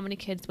was, how many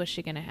kids was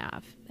she going to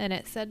have? And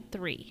it said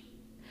 3.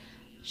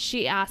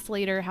 She asked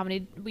later how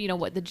many,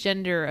 what the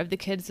gender of the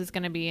kids was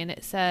going to be. And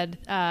it said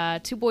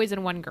 2 boys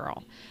and 1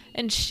 girl.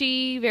 And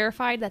she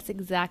verified that's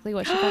exactly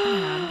what she fucking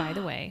had, by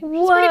the way.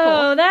 Whoa, pretty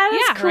cool. That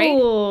is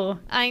cool.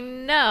 Right? I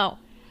know.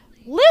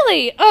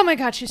 Lily! Oh my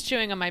God, she's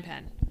chewing on my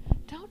pen.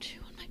 Don't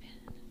chew on my pen.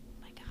 Oh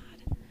my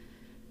God.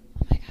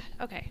 Oh my God.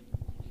 Okay.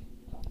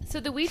 So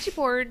the Ouija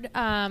board,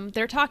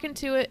 they're talking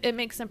to it. It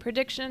makes some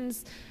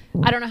predictions.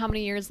 I don't know how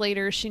many years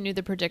later she knew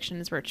the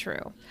predictions were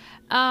true.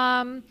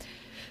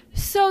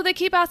 So they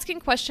keep asking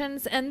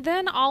questions, and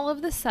then all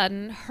of a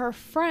sudden, her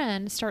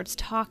friend starts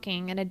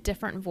talking in a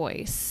different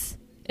voice.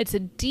 It's a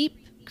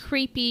deep,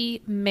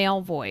 creepy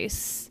male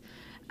voice,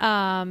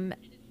 and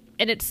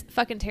it's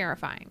fucking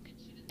terrifying.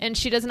 And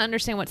she doesn't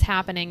understand what's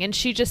happening, and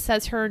she just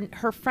says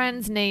her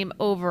friend's name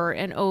over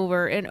and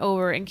over and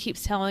over and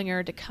keeps telling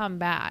her to come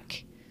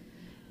back.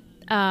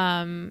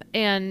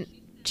 And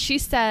she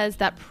says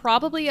that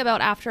probably about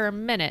after a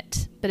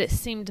minute, but it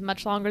seemed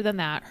much longer than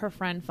that, her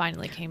friend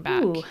finally came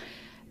back. Ooh.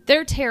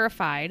 They're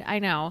terrified. I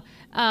know.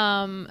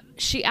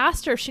 She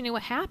asked her if she knew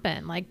what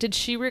happened. Like, did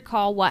she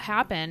recall what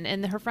happened?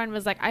 And her friend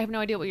was like, I have no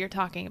idea what you're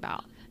talking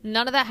about.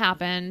 None of that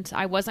happened.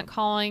 I wasn't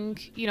calling,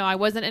 I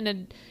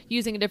wasn't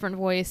using a different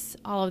voice,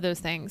 all of those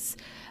things.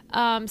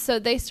 So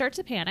they start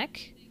to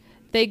panic.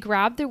 They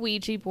grab the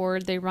Ouija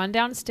board. They run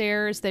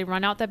downstairs. They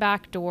run out the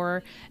back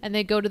door, and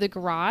they go to the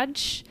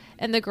garage.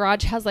 And the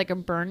garage has like a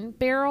burn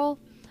barrel.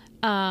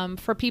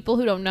 For people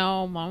who don't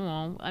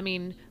know, I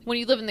mean, when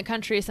you live in the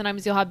country,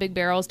 sometimes you'll have big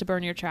barrels to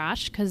burn your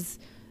trash because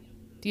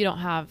you don't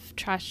have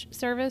trash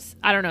service.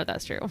 I don't know if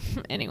that's true.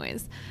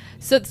 Anyways,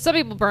 so some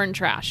people burn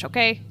trash,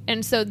 okay?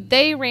 And so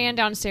they ran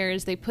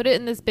downstairs, they put it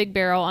in this big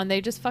barrel, and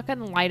they just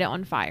fucking light it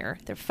on fire.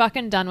 They're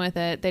fucking done with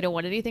it. They don't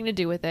want anything to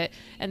do with it.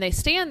 And they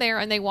stand there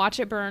and they watch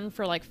it burn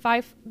for like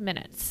 5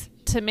 minutes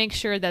to make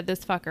sure that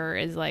this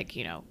fucker is like,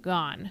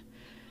 gone.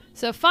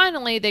 So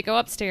finally, they go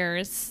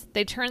upstairs,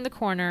 they turn the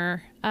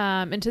corner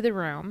into the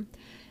room,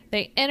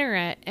 they enter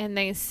it, and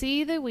they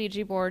see the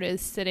Ouija board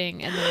is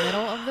sitting in the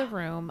middle of the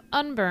room,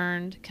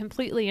 unburned,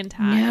 completely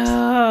intact.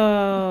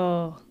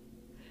 No.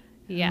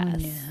 Yes. Oh,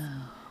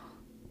 no.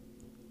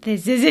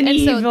 This is an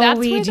evil Ouija board. So that's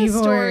where the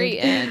story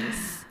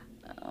ends.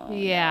 Oh,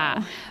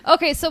 yeah.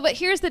 Okay, but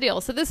here's the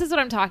deal. So this is what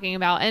I'm talking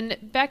about. And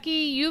Becky,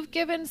 you've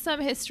given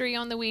some history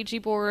on the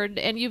Ouija board,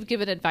 and you've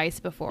given advice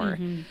before.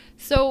 Mm-hmm.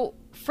 So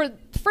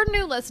for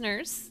new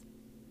listeners,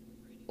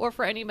 or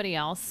for anybody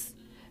else,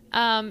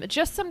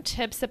 just some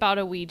tips about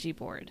a Ouija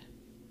board.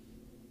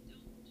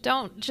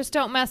 Don't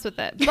mess with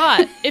it.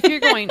 But if you're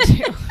going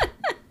to.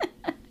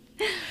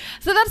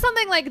 So that's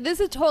something like, this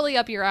is totally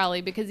up your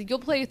alley because you'll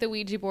play with the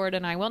Ouija board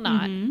and I will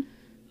not. Mm-hmm.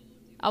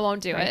 I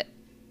won't do it.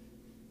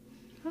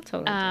 I'll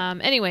totally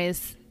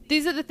anyways,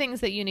 these are the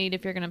things that you need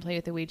if you're going to play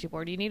with the Ouija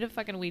board. You need a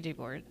fucking Ouija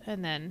board,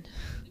 and then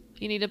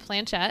you need a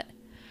planchette.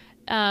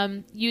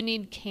 You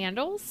need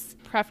candles,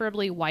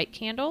 preferably white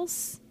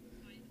candles.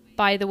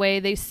 By the way,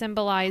 they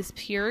symbolize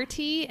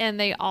purity, and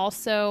they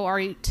also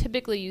are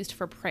typically used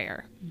for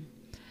prayer.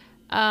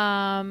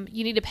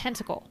 You need a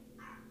pentacle.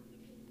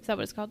 Is that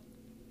what it's called?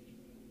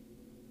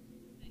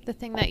 The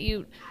thing that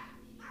you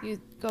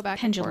go back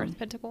pendulum. And forth.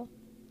 Pentacle.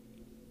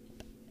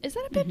 Is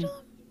that a pendulum?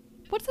 Mm-hmm.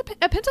 What's a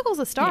pentacle's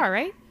a star,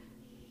 right?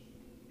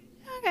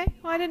 Okay.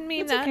 Well, I didn't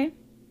mean that. Okay.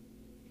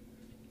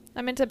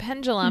 I meant a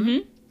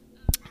pendulum.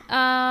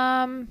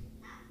 Mm-hmm.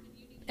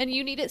 And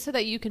you need it so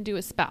that you can do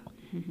a spell.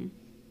 Mm-hmm.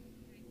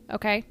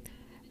 Okay.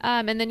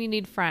 And then you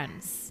need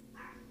friends.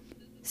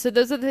 So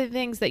those are the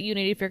things that you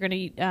need if you're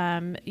going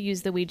to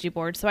use the Ouija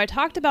board. So I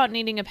talked about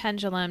needing a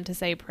pendulum to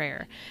say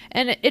prayer.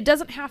 And it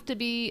doesn't have to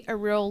be a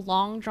real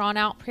long,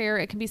 drawn-out prayer.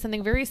 It can be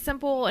something very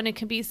simple, and it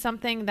can be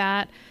something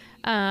that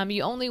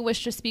you only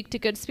wish to speak to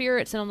good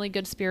spirits, and only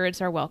good spirits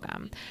are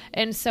welcome.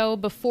 And so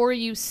before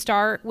you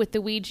start with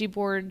the Ouija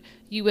board,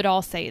 you would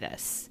all say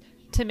this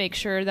to make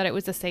sure that it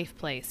was a safe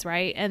place,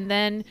 right? And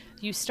then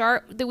you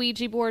start the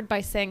Ouija board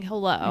by saying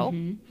hello,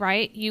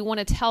 right? You want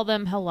to tell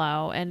them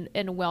hello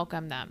and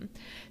welcome them.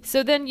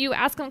 So then you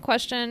ask them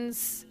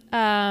questions.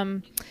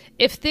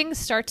 If things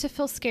start to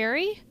feel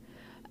scary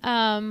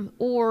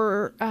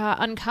or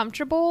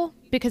uncomfortable,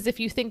 because if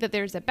you think that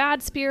there's a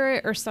bad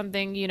spirit or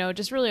something,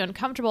 just really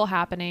uncomfortable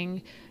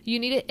happening, you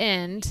need to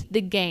end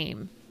the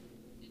game.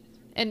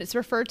 And it's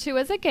referred to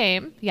as a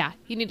game. Yeah,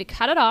 you need to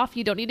cut it off.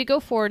 You don't need to go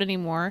forward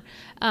anymore,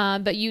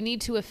 but you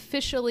need to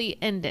officially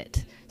end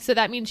it. So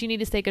that means you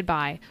need to say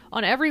goodbye.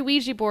 On every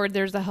Ouija board,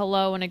 there's a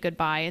hello and a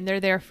goodbye, and they're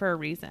there for a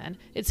reason.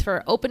 It's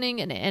for opening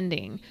and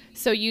ending.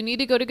 So you need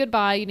to go to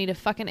goodbye, you need to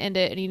fucking end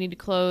it, and you need to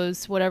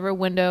close whatever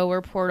window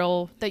or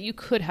portal that you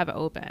could have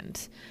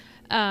opened.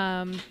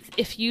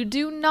 If you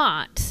do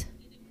not,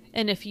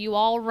 and if you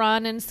all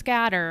run and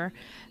scatter,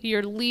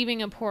 you're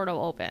leaving a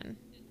portal open.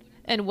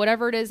 And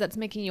whatever it is that's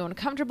making you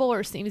uncomfortable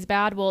or seems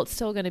bad, well, it's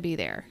still going to be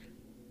there.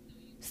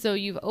 So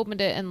you've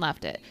opened it and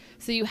left it.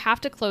 So you have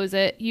to close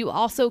it. You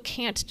also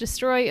can't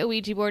destroy a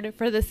Ouija board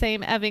for the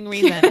same effing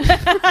reason.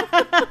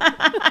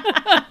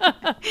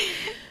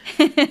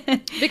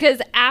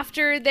 Because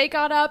after they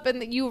got up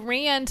and you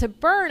ran to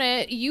burn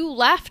it, you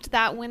left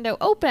that window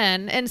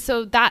open. And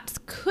so that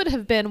could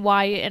have been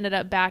why you ended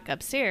up back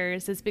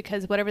upstairs, is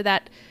because whatever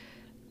that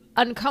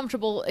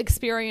uncomfortable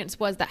experience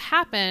was that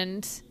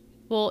happened,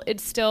 well,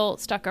 it's still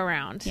stuck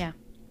around. Yeah.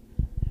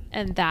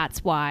 And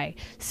that's why.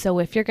 So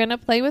if you're going to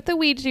play with the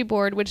Ouija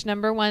board, which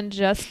number one,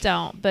 just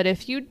don't. But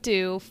if you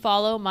do,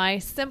 follow my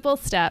simple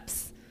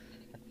steps,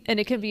 and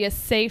it can be a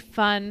safe,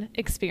 fun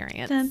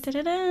experience. Dun, dun,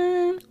 dun,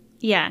 dun.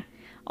 Yeah.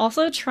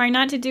 Also, try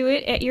not to do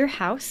it at your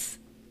house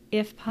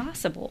if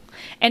possible.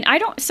 And I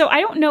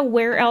don't know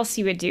where else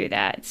you would do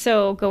that.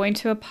 So going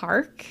to a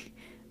park,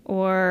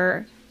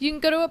 or you can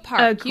go to a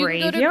park. You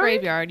can go to a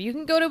graveyard. You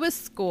can go to a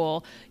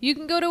school. You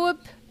can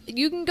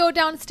go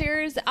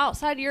downstairs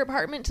outside your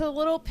apartment to the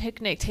little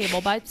picnic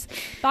table by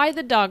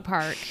the dog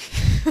park.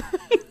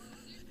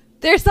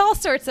 There's all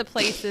sorts of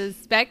places,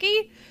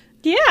 Becky.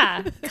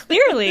 Yeah,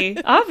 clearly,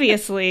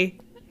 obviously.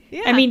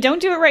 Yeah. I mean, don't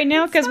do it right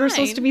now because we're fine.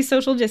 supposed to be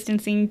social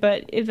distancing,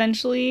 but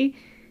eventually,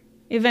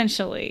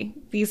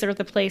 these are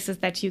the places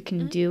that you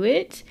can do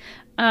it.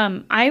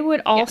 I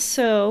would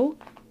also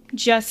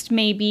just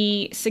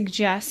maybe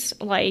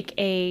suggest like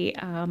a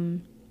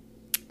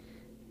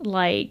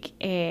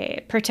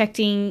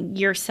protecting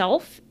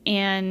yourself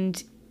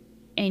and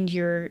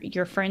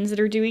your friends that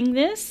are doing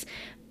this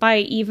by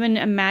even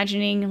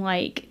imagining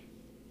like,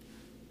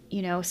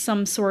 you know,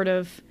 some sort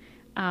of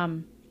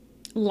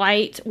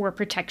light or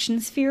protection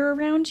sphere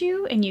around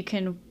you, and you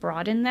can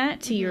broaden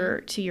that to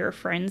your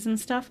friends and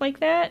stuff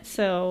like that.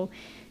 So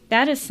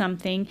that is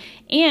something.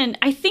 And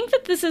I think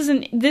that this is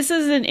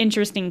an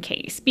interesting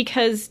case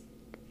because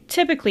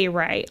typically,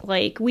 right,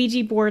 like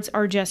Ouija boards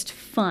are just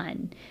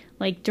fun.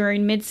 Like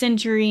during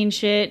mid-century and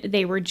shit,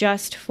 they were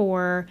just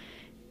for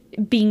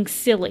being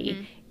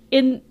silly.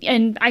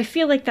 And I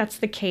feel like that's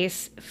the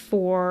case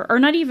for, or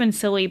not even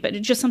silly, but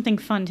just something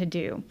fun to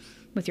do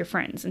with your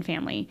friends and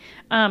family.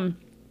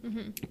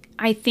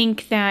 I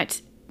think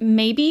that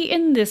maybe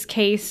in this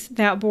case,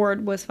 that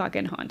board was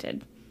fucking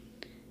haunted.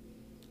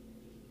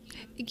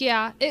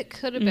 Yeah, it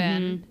could have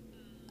been.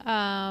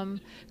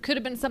 Could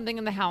have been something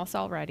in the house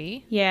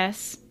already.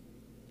 Yes.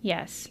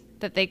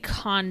 That they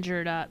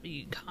conjured up.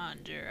 You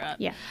conjure up.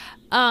 Yeah.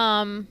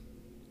 I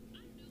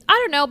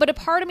don't know, but a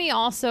part of me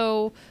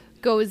also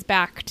goes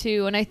back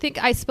to, and I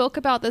think I spoke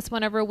about this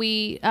whenever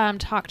we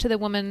talked to the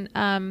woman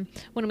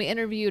when we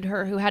interviewed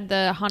her who had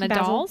the haunted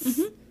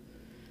dolls.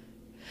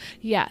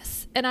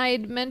 Yes. And I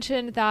had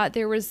mentioned that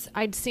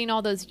I'd seen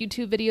all those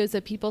YouTube videos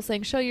of people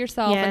saying, show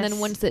yourself. Yes. And then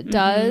once it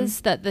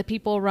does, that the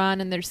people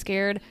run and they're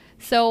scared.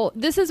 So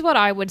this is what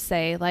I would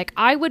say. Like,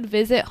 I would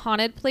visit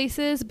haunted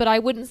places, but I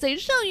wouldn't say,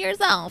 show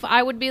yourself.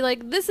 I would be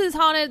like, this is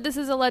haunted. This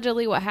is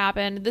allegedly what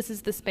happened. This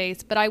is the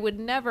space. But I would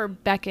never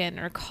beckon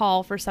or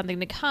call for something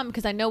to come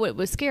because I know it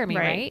would scare me,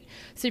 right?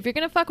 So if you're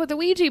going to fuck with a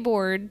Ouija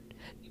board,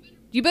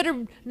 you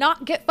better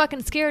not get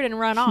fucking scared and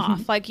run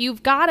off. Like,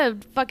 you've got to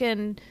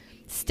fucking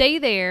stay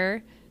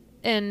there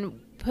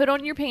and put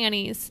on your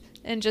panties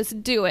and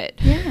just do it.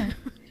 Yeah.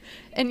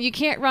 And you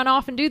can't run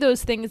off and do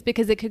those things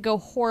because it could go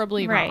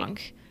horribly wrong.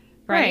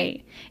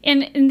 Right.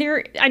 And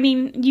there, I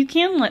mean, you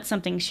can let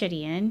something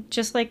shitty in,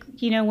 just like,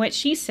 you know, what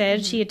she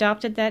said. She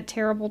adopted that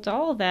terrible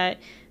doll that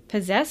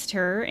possessed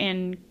her,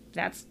 and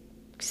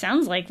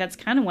sounds like that's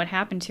kind of what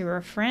happened to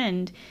her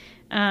friend.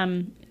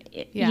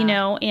 You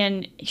know,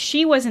 and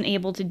she wasn't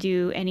able to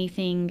do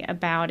anything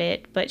about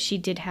it, but she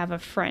did have a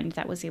friend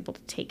that was able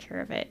to take care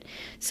of it.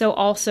 So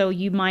also,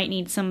 you might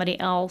need somebody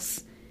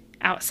else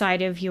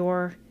outside of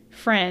your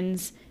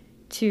friends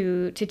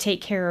to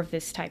take care of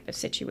this type of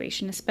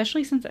situation,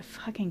 especially since it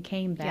fucking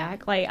came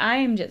back. Like, I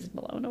am just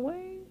blown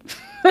away.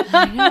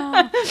 I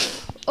know.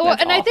 Oh,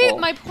 and awful. I think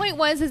my point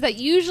is that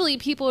usually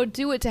people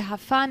do it to have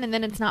fun, and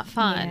then it's not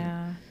fun.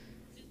 Yeah.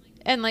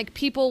 And like,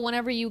 people,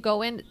 whenever you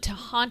go into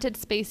haunted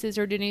spaces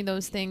or doing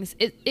those things,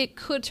 it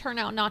could turn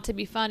out not to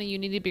be fun, and you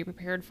need to be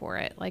prepared for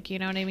it. Like, you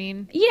know what I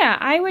mean? Yeah,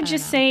 I would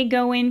just say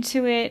go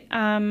into it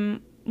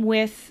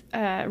with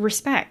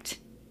respect.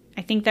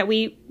 I think that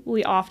we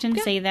often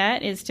say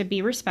that is to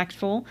be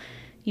respectful.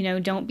 You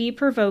know, don't be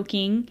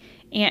provoking.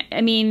 And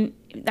I mean,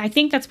 I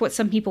think that's what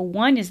some people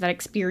want, is that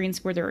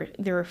experience where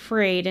they're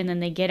afraid, and then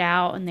they get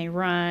out and they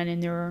run,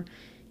 and they're,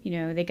 you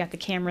know, they got the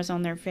cameras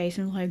on their face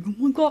and like, oh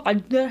my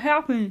God, that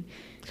happened.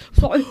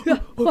 What?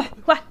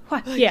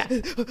 Yeah.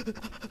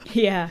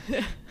 Yeah.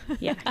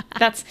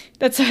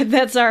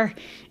 That's our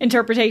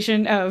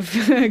interpretation of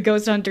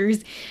ghost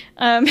hunters.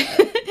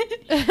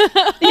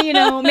 You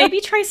know, maybe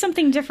try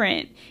something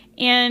different.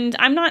 And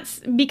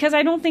because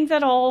I don't think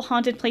that all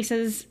haunted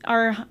places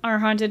are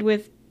haunted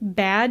with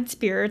bad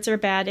spirits or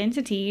bad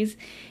entities.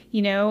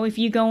 You know, if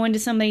you go into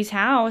somebody's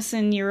house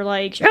and you're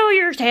like, show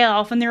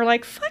yourself, and they're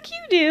like, fuck you,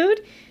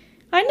 dude.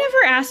 I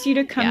never asked you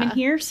to come in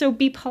here, so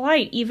be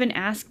polite. Even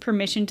ask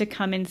permission to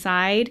come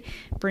inside.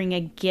 Bring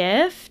a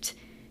gift.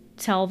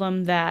 Tell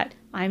them that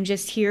I'm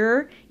just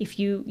here. If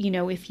you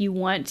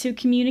want to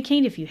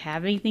communicate, if you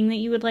have anything that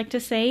you would like to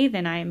say,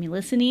 then I am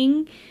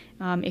listening.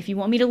 If you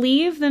want me to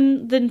leave,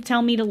 then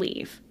tell me to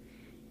leave.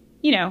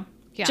 You know,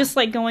 just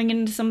like going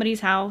into somebody's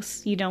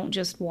house, you don't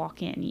just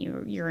walk in.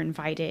 You're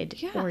invited,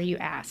 or you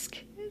ask.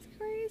 It's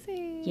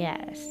crazy.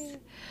 Yes.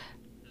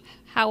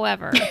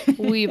 However,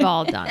 we've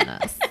all done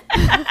this.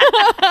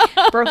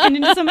 Broken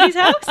into somebody's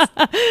house?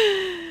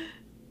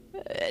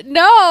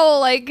 No,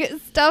 like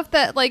stuff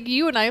that like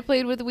you and I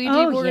played with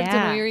Ouija boards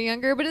when we were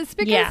younger, but it's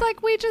because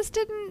like we just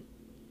didn't.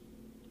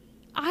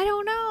 I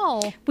don't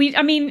know. We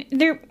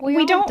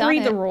don't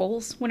read the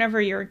rules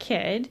whenever you're a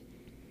kid,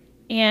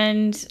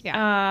 and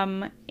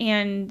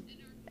and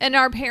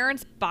our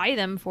parents buy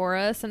them for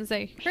us and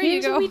say, "Here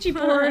you go, Ouija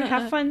board.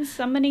 Have fun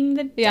summoning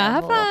the devil."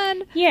 Have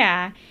fun.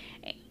 Yeah.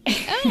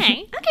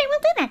 Okay, we'll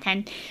do that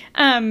then.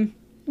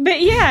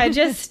 But yeah,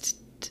 just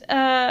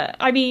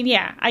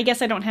I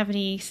guess I don't have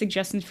any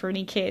suggestions for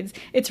any kids.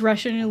 It's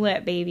Russian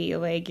roulette, baby.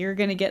 Like, you're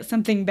gonna get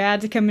something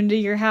bad to come into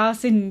your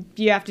house and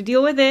you have to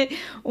deal with it,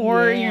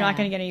 or you're not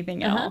gonna get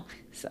anything else.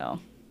 So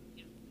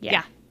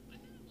yeah.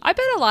 I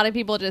bet a lot of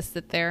people just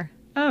sit there.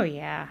 Oh,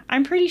 yeah.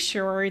 I'm pretty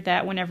sure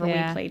that whenever we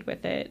played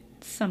with it,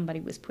 somebody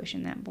was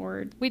pushing that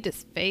board. We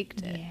just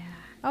faked it. Yeah.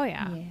 Oh,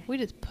 yeah. We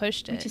just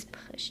pushed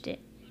it.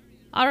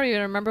 I don't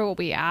even remember what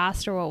we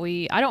asked or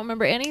I don't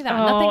remember any of that.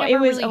 Oh, nothing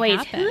ever really always,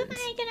 happened. who am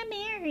I going to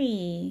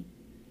marry?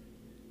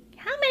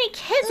 How many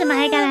kids am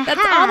I going to have? That's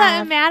all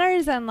that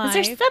matters in life.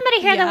 Is there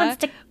somebody here that wants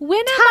to When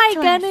am I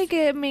going to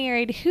get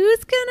married?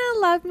 Who's going to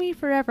love me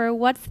forever?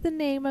 What's the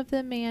name of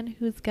the man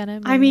who's going to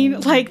marry me?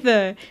 Like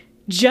the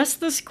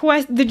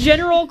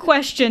general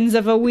questions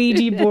of a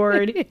Ouija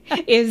board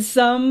is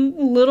some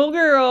little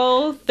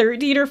girl,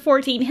 13 or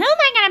 14. Who am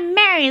I going to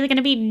marry? Is it going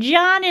to be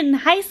John in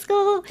high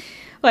school?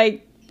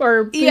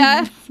 Or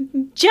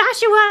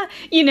Joshua?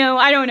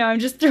 I don't know. I'm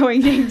just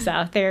throwing names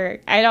out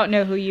there. I don't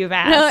know who you've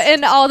asked. No,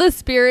 and all the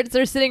spirits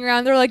are sitting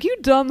around. They're like, you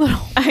dumb little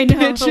I know.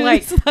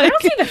 bitches. I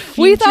don't see the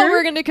future. We thought we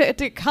were going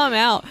to come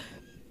out.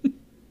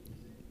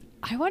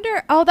 I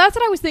wonder. Oh, that's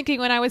what I was thinking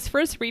when I was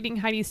first reading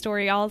Heidi's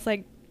story. I was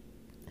like,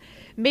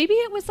 maybe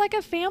it was like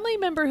a family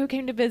member who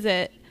came to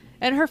visit.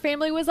 And her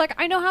family was like,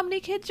 I know how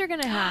many kids you're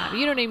going to have.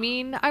 You know what I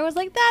mean? I was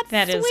like,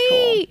 that is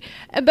sweet.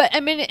 Cool. But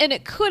I mean, and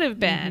it could have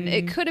been.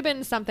 It could have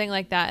been something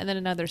like that. And then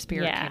another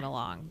spirit came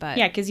along. But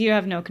yeah, because you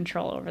have no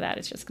control over that.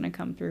 It's just going to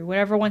come through.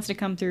 Whatever wants to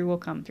come through will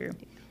come through.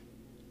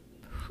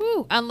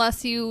 Whew,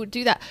 unless you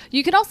do that.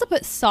 You could also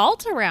put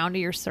salt around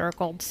your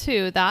circle,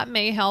 too. That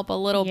may help a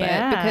little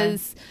bit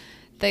because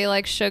they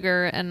like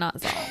sugar and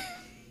not salt.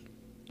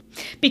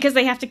 Because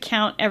they have to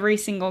count every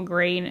single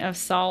grain of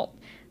salt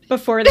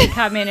before they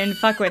come in and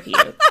fuck with you.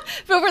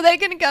 Before they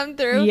can come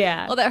through?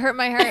 Yeah. Oh, that hurt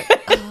my heart.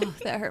 Oh,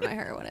 that hurt my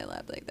heart when I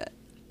laughed like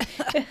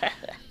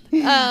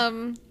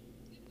that.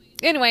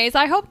 Anyways,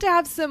 I hope to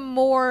have some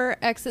more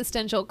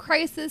existential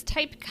crisis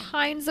type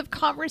kinds of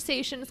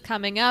conversations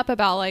coming up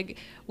about like,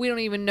 we don't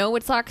even know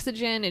what's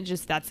oxygen.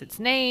 That's its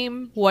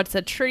name. What's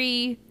a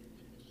tree?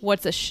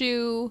 What's a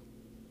shoe?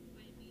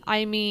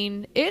 I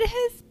mean, it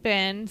has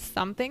been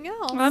something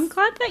else. Well, I'm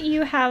glad that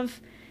you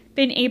have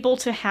been able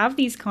to have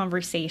these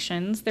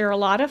conversations. They're a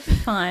lot of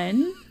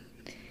fun.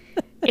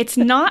 It's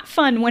not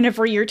fun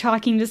whenever you're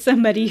talking to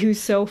somebody who's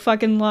so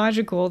fucking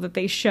logical that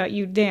they shut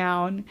you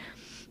down.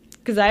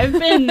 Because I've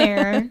been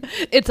there.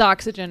 It's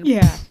oxygen.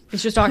 Yeah.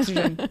 It's just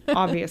oxygen,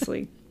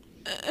 obviously.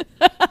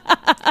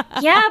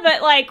 Yeah,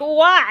 but like,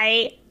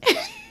 why?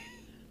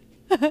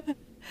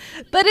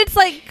 But it's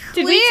like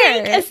clear. Did we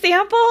take a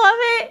sample of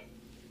it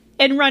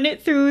and run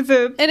it through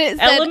the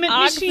element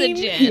machine?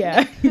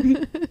 Yeah.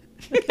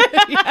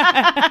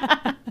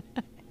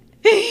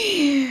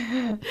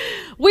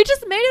 We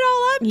just made it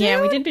all up, dude.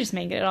 Yeah, we did just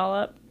make it all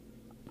up.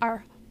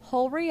 Our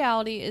whole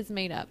reality is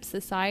made up.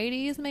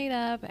 Society is made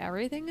up.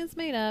 Everything is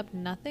made up.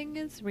 Nothing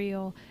is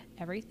real.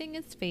 Everything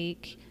is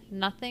fake.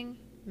 Nothing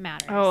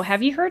matters. Oh,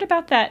 have you heard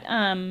about that?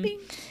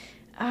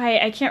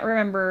 I can't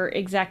remember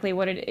exactly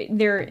what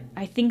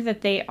I think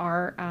that they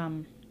are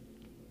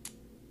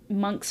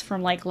monks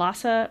from like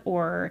Lhasa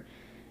or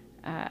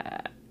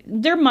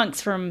they're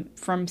monks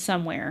from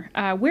somewhere.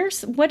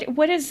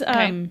 What is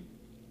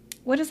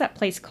that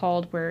place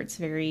called where it's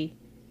very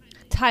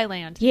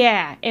Thailand?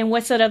 Yeah, and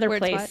what's that other where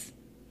place?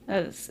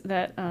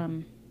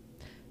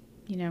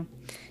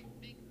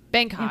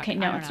 Bangkok. Okay,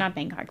 no, it's not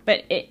Bangkok,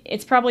 but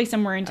it's probably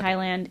somewhere in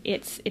Thailand.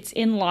 It's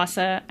in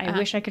Lhasa. I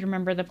wish I could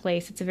remember the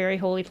place. It's a very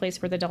holy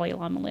place where the Dalai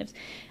Lama lives.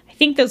 I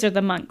think those are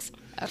the monks.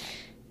 Okay.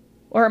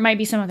 Or it might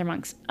be some other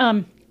monks.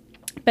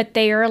 But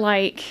they are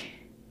like,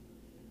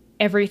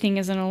 everything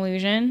is an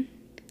illusion.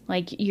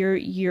 Like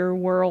your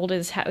world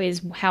is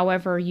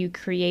however you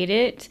create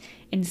it.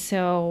 And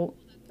so,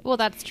 well,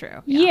 that's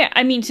true. Yeah,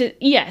 I mean,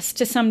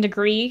 to some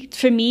degree.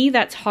 For me,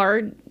 that's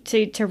hard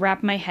to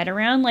wrap my head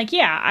around. Like,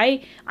 yeah,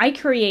 I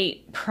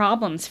create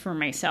problems for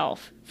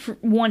myself,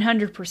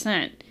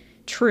 100%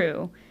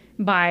 true,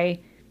 by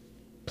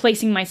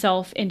placing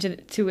myself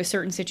into a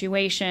certain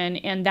situation,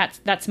 and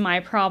that's my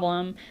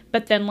problem.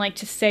 But then, like,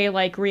 to say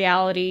like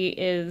reality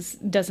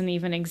doesn't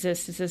even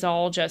exist. This is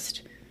all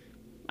just,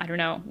 I don't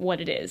know what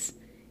it is.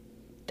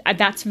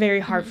 That's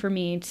very hard for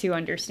me to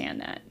understand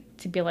that.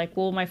 To be like,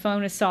 well, my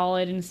phone is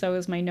solid and so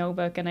is my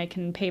notebook and I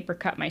can paper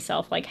cut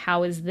myself. Like,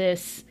 how is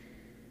this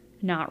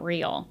not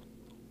real?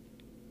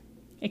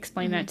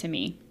 Explain that to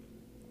me.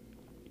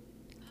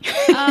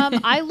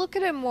 I look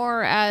at it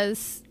more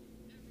as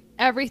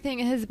everything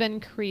has been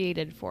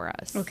created for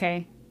us.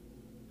 Okay.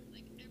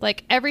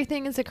 Like,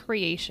 everything is a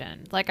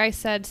creation. Like I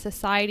said,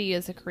 society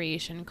is a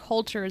creation.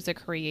 Culture is a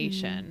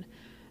creation.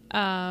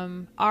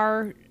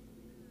 Our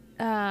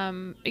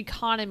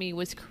economy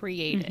was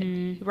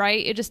created,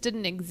 right? It just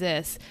didn't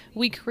exist.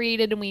 We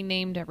created and we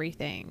named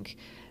everything.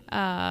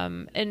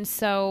 And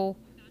so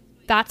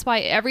that's why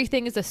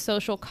everything is a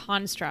social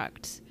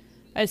construct.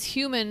 As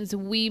humans,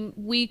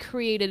 we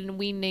created and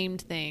we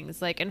named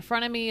things. Like, in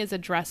front of me is a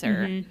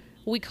dresser.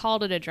 We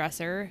called it a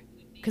dresser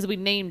because we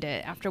named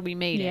it after we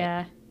made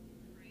it.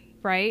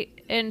 Right?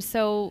 And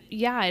so,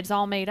 yeah, it's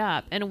all made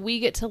up. And we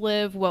get to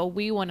live what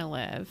we want to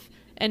live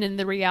and in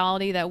the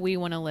reality that we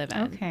want to live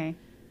in. Okay.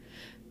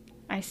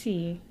 I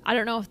see. I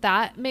don't know if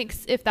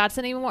that's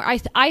any more.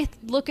 I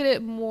look at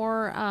it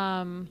more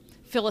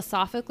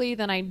philosophically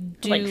than I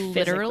do like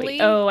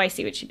literally. Oh, I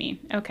see what you mean.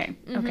 Okay.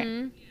 Mm-hmm.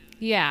 Okay.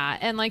 Yeah,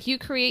 and like you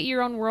create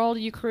your own world,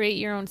 you create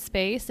your own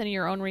space and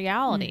your own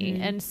reality.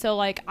 Mm-hmm. And so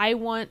like I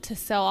want to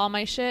sell all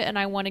my shit and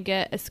I want to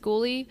get a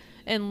schoolie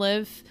and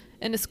live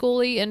in a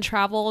schoolie and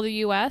travel the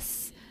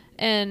US.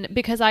 And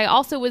because I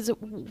also was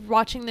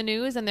watching the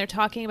news and they're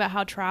talking about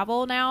how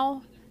travel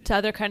now to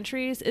other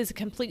countries is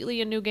completely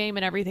a new game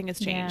and everything has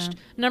changed. Yeah.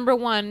 Number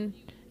one,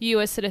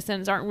 U.S.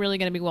 citizens aren't really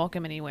going to be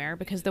welcome anywhere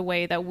because the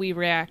way that we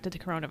reacted to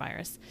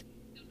coronavirus.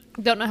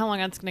 Don't know how long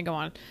that's going to go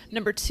on.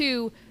 Number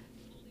two,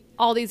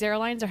 all these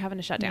airlines are having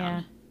to shut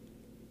down.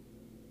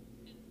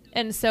 Yeah.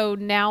 And so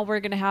now we're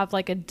going to have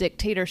like a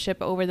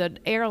dictatorship over the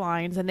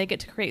airlines and they get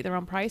to create their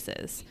own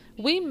prices.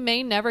 We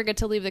may never get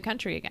to leave the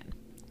country again.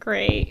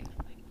 Great.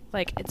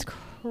 Like, it's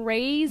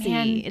crazy.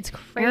 Man, it's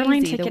crazy.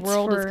 Airline tickets the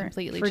world is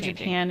completely for changing.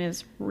 Japan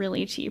is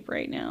really cheap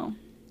right now.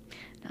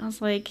 And I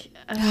was like,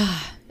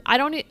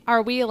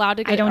 are we allowed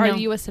to get, are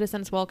U.S.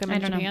 citizens welcome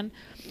in Japan?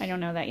 I don't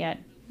know that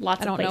yet.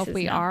 Lots of places. I don't know if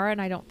we are,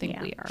 and I don't think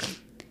we are.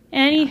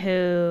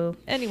 Anywho.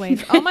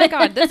 Anyways, oh my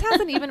God, this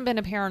hasn't even been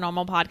a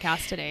paranormal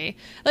podcast today.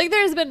 Like,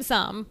 there's been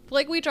some.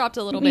 Like, we dropped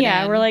a little bit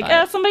we're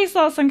like, somebody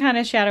saw some kind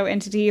of shadow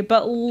entity,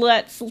 but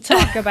let's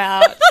talk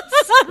about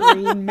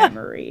screen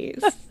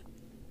memories.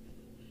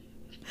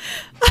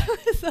 I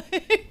was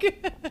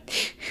like,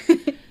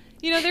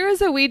 there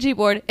was a Ouija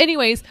board.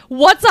 Anyways,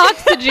 what's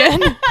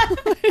oxygen?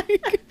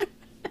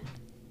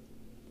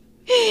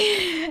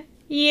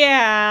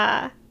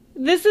 Yeah.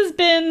 This has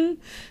been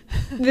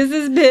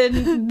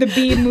the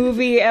B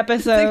movie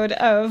episode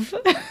of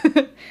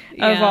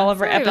all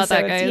of our episodes.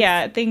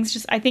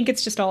 That, I think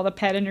it's just all the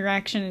pet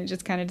interaction. It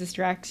just kind of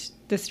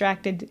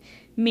distracted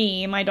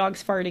me. My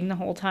dog's farting the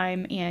whole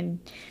time, and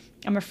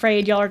I'm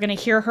afraid y'all are going to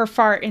hear her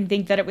fart and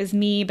think that it was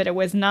me, but it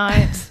was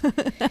not.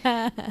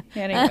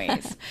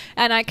 Anyways.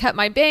 And I cut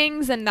my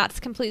bangs, and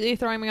that's completely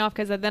throwing me off,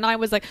 because then I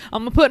was like,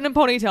 I'm going to put it in a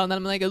ponytail, and then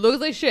I'm like, it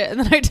looks like shit,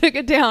 and then I took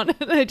it down,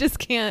 and I just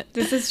can't.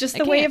 This is just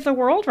the way of the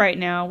world right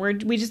now.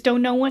 We just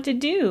don't know what to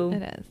do.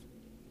 It is.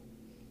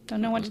 Don't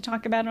know what to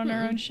talk about on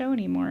our own show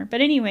anymore. But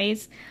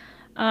anyways,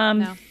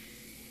 no.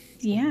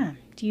 Yeah.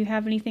 Do you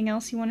have anything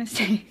else you want to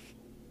say?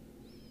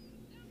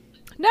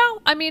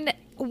 No, I mean,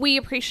 we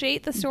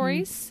appreciate the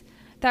stories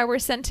that were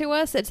sent to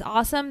us. It's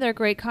awesome. They're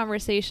great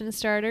conversation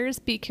starters.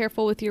 Be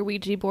careful with your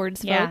Ouija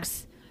boards,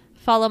 folks.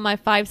 Follow my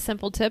 5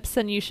 simple tips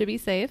and you should be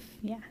safe.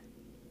 Yeah.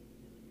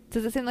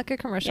 Does it seem like a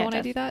commercial when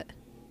I do that?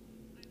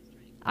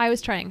 I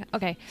was trying.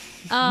 Okay.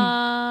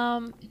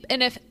 And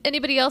if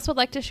anybody else would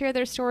like to share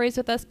their stories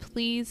with us,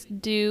 please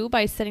do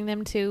by sending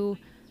them to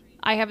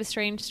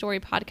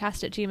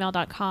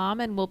ihaveastrangestorypodcast@gmail.com,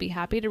 and we'll be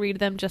happy to read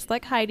them just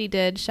like Heidi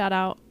did. Shout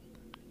out.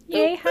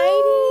 Yay,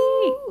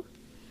 Heidi!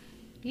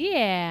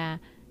 Yeah.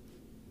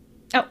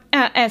 Oh,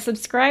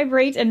 subscribe,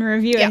 rate, and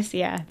review us.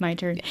 Yeah, my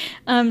turn.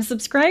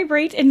 Subscribe,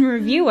 rate, and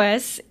review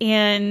us.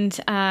 And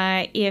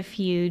if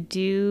you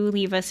do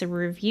leave us a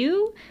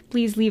review,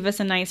 please leave us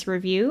a nice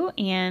review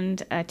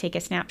and take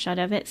a snapshot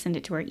of it. Send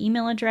it to our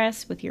email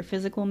address with your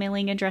physical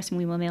mailing address, and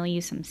we will mail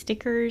you some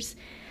stickers.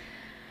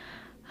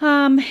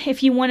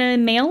 If you want to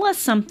mail us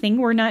something,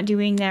 we're not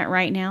doing that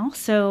right now.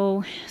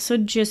 So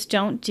just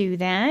don't do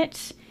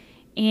that.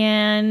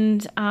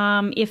 And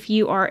if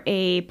you are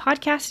a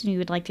podcast and you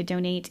would like to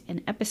donate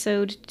an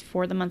episode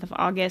for the month of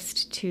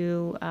August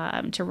to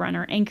run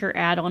our Anchor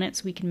ad on it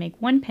so we can make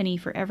 1 penny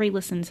for every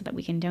listen so that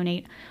we can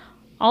donate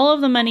all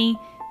of the money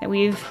that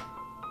we've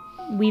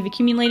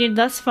accumulated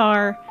thus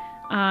far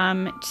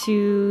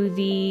to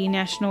the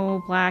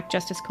National Black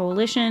Justice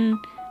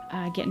Coalition,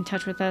 get in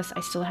touch with us.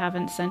 I still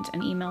haven't sent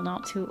an email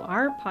out to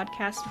our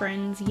podcast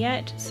friends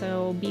yet,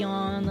 so be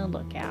on the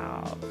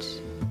lookout.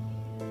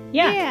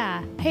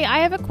 Yeah. Hey, I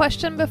have a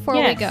question before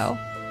we go.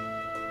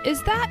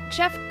 Is that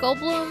Jeff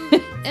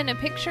Goldblum in a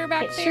picture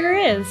back there? It sure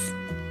is.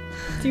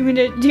 Do you want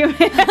to do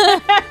it?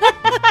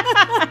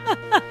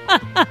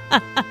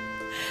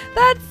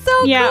 That's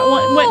so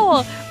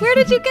cool. Where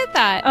did you get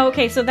that?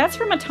 Okay, so that's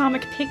from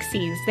Atomic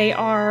Pixies. They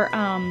are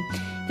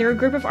they're a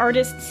group of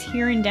artists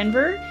here in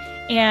Denver,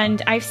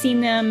 and I've seen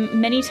them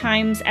many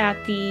times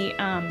at the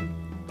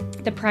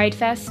Pride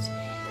Fest.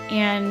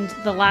 And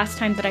the last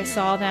time that I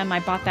saw them,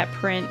 I bought that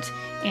print.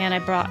 And I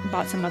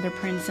bought some other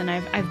prints, and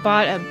I've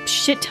bought a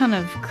shit ton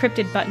of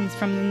cryptid buttons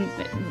from them,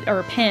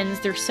 or pins.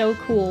 They're so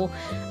cool.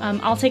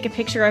 I'll take a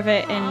picture of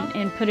it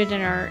and put it in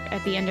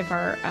at the end of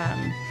our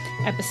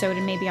episode,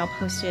 and maybe I'll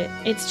post it.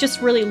 It's just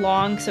really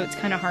long, so it's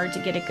kind of hard to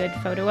get a good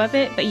photo of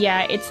it. But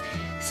yeah,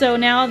 so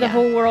now the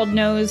whole world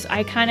knows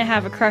I kind of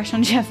have a crush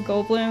on Jeff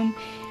Goldblum,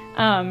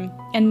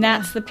 and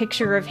that's the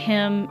picture of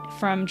him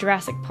from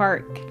Jurassic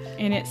Park,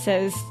 and it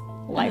says,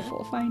 "Life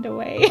will find a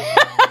way."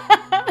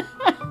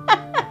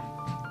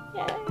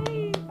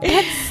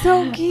 That's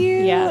so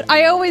cute. Yeah.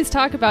 I always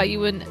talk about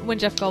you when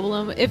Jeff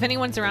Goldblum, if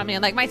anyone's around me,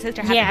 I'm like, my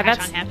sister has a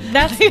crush on him.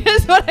 That's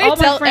what I all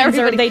tell my friends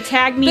everybody. They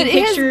tag me in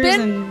pictures,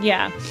 and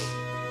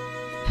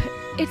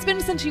it's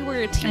been since you were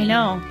a teen. I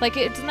know. Like,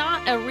 it's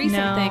not a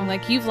recent thing.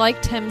 Like, you've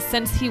liked him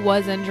since he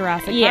was in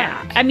Jurassic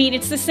Park. I mean,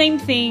 it's the same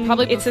thing.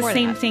 Probably it's the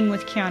same that. thing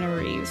with Keanu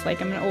Reeves.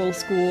 Like, I'm an old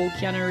school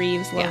Keanu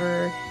Reeves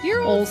lover.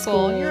 You're old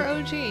school. You're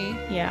OG.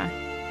 Yeah.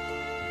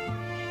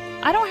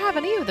 I don't have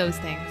any of those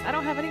things. I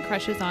don't have any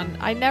crushes on.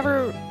 I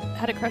never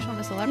had a crush on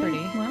a celebrity.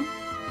 Yeah, well,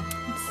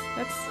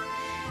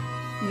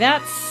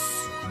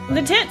 that's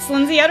the tits,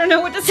 Lindsay. I don't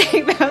know what to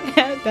say about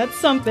that. That's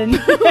something.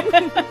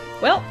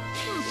 Well,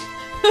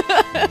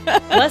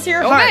 bless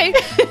your heart.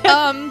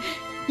 Okay.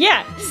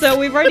 Yeah. So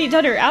we've already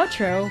done our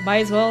outro.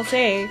 Might as well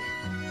say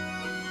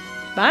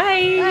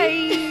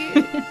bye.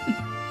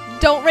 Bye.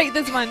 Don't rate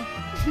this one.